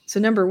 So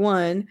number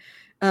one,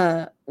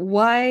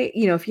 why,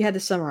 if you had to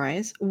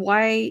summarize,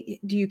 why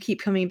do you keep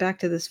coming back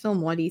to this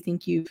film? Why do you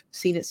think you've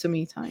seen it so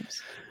many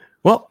times?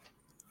 Well,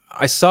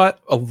 I saw it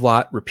a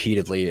lot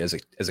repeatedly as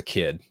a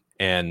kid,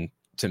 and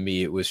to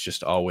me, it was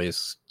just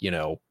always,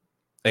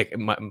 like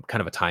kind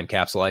of a time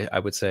capsule, I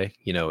would say.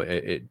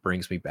 It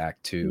brings me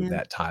back to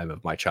that time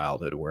of my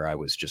childhood where I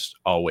was just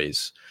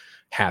always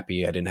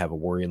happy. I didn't have a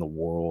worry in the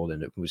world,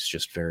 and it was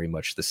just very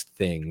much this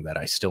thing that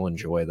I still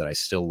enjoy, that I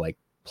still like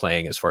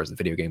playing as far as the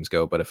video games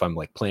go. But if I'm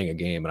like playing a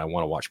game and I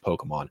want to watch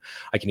Pokemon,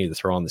 I can either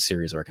throw on the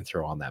series or I can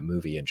throw on that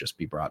movie and just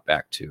be brought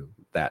back to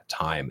that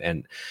time.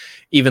 And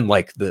even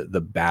like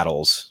the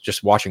battles,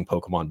 just watching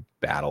Pokemon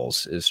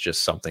battles is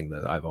just something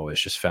that I've always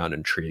just found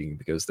intriguing,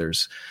 because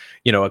there's,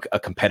 you know, a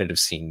competitive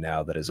scene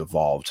now that has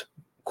evolved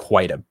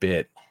quite a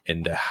bit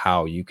into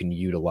how you can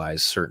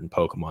utilize certain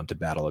Pokemon to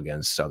battle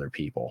against other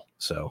people.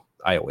 So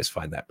I always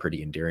find that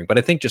pretty endearing. But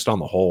I think just on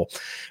the whole,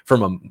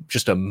 from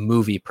just a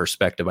movie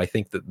perspective, I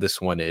think that this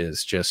one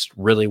is just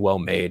really well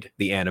made.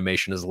 The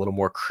animation is a little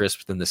more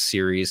crisp than the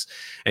series.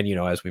 And, you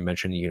know, as we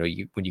mentioned, you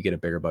know, when you get a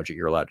bigger budget,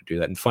 you're allowed to do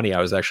that. And funny,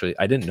 I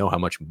didn't know how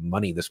much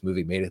money this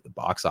movie made at the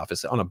box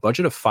office. On a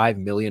budget of $5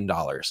 million,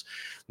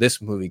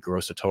 this movie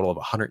grossed a total of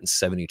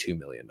 $172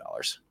 million.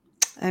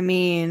 I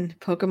mean,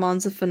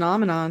 Pokemon's a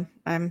phenomenon.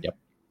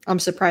 I'm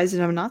surprised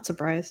and I'm not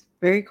surprised.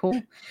 Very cool.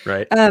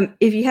 Right.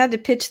 If you had to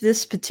pitch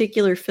this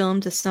particular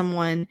film to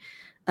someone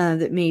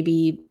that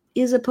maybe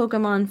is a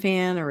Pokemon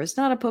fan or is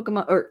not a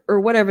Pokemon or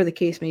whatever the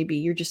case may be,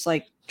 you're just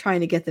like trying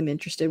to get them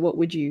interested, what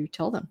would you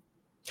tell them?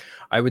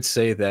 I would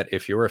say that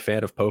if you're a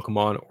fan of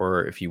Pokemon,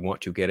 or if you want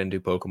to get into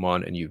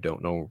Pokemon and you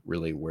don't know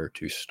really where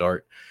to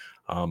start,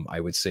 I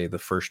would say the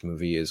first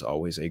movie is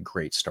always a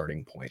great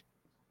starting point.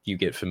 You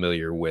get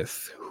familiar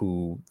with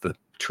who the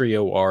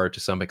trio are to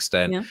some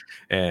extent, Yeah.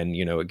 and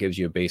you know, it gives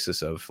you a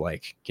basis of,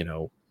 like, you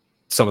know,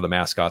 some of the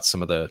mascots,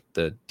 some of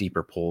the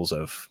deeper pulls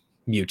of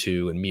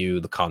Mewtwo and Mew,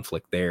 the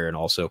conflict there, and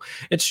also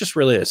it's just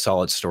really a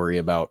solid story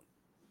about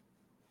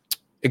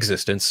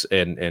existence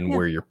and Yeah.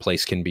 where your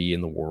place can be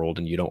in the world,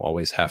 and you don't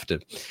always have to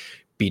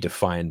be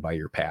defined by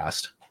your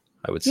past.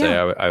 I would say,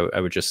 Yeah. I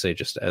would just say,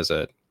 just as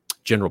a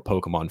general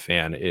Pokemon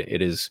fan,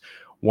 it is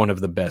one of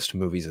the best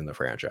movies in the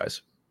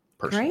franchise,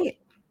 personally. Great.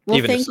 Well,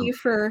 Even if thank you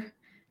for.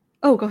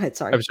 Oh, go ahead.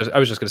 Sorry. I was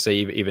just going to say,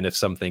 even if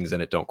some things in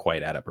it don't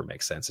quite add up or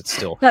make sense, it's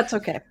still. That's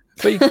okay.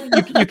 But you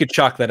could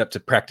chalk that up to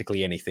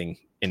practically anything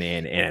in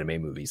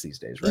anime movies these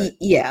days, right?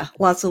 Yeah,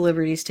 lots of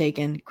liberties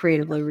taken,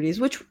 creative liberties,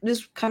 which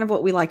is kind of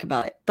what we like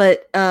about it.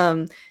 But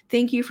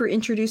thank you for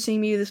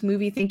introducing me to this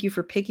movie. Thank you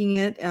for picking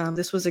it.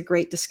 This was a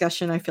great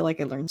discussion. I feel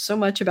like I learned so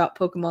much about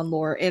Pokemon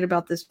lore and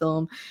about this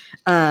film.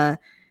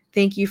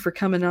 Thank you for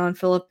coming on,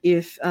 Philip.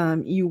 If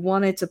you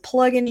wanted to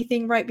plug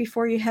anything right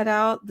before you head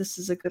out, this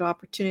is a good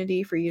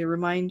opportunity for you to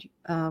remind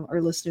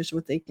our listeners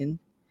what they can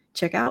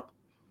check out.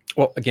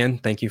 Well, again,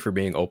 thank you for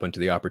being open to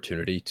the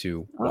opportunity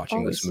to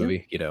watching this Always,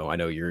 movie. You know, I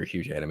know you're a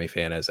huge anime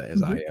fan, as I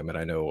am, and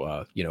I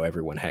know you know,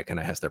 everyone kind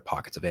of has their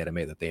pockets of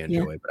anime that they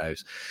enjoy. But I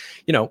was,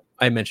 you know,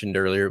 I mentioned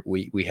earlier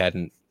we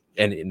hadn't,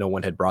 and no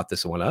one had brought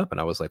this one up,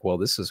 and I was like, well,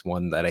 this is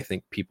one that I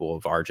think people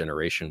of our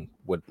generation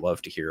would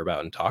love to hear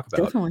about and talk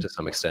about. Definitely. To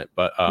some extent.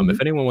 But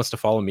if anyone wants to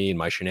follow me and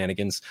my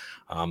shenanigans,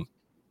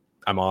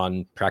 I'm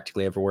on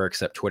practically everywhere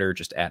except Twitter,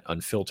 just at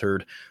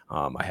Unfiltered.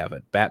 I have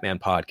a Batman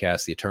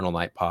podcast, the Eternal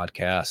Night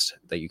podcast,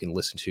 that you can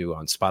listen to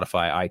on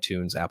Spotify,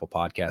 iTunes, Apple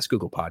Podcasts,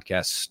 Google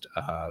Podcasts,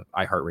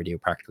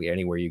 iHeartRadio, practically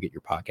anywhere you get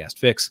your podcast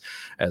fix.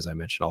 As I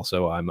mentioned,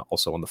 also, I'm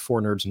also on the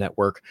 4Nerds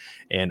Network,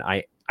 and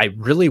I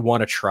really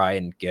want to try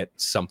and get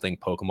something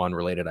Pokemon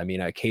related. I mean,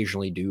 I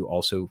occasionally do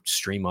also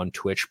stream on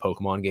Twitch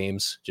Pokemon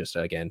games. Just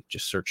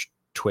search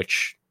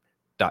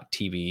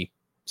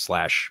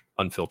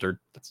twitch.tv/unfiltered.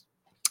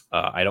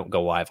 I don't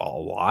go live a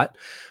lot,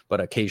 but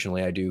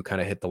occasionally I do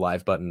kind of hit the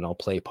live button and I'll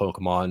play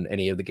Pokemon,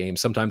 any of the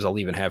games. Sometimes I'll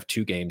even have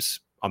two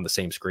games on the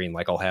same screen.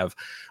 Like I'll have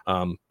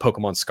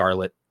Pokemon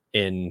Scarlet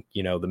in,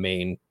 you know, the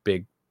main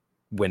big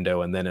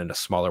window, and then in a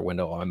smaller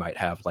window I might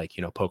have, like,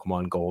 you know,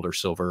 Pokemon Gold or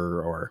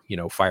Silver, or, you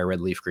know, Fire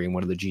Red Leaf Green,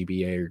 one of the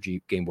GBA or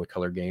Game Boy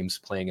Color games,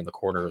 playing in the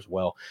corner as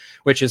well,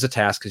 which is a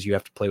task because you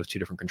have to play with two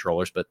different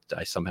controllers, but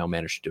I somehow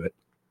managed to do it.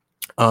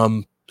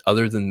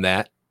 Other than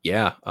that,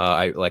 yeah,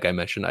 like I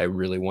mentioned, I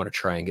really want to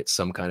try and get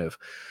some kind of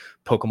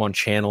Pokemon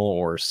channel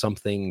or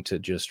something to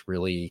just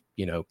really,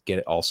 you know,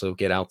 get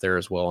out there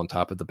as well, on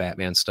top of the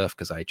Batman stuff,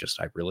 because I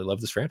really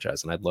love this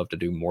franchise and I'd love to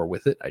do more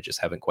with it. I just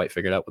haven't quite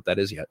figured out what that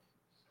is yet.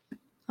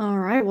 All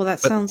right. Well,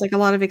 that sounds like a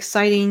lot of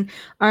exciting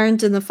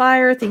irons in the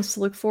fire, things to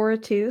look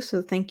forward to.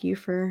 So thank you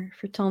for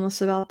telling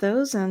us about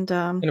those. And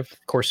of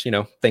course, you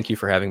know, thank you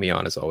for having me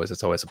on as always.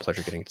 It's always a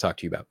pleasure getting to talk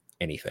to you about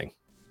anything.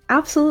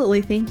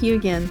 Absolutely. Thank you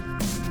again.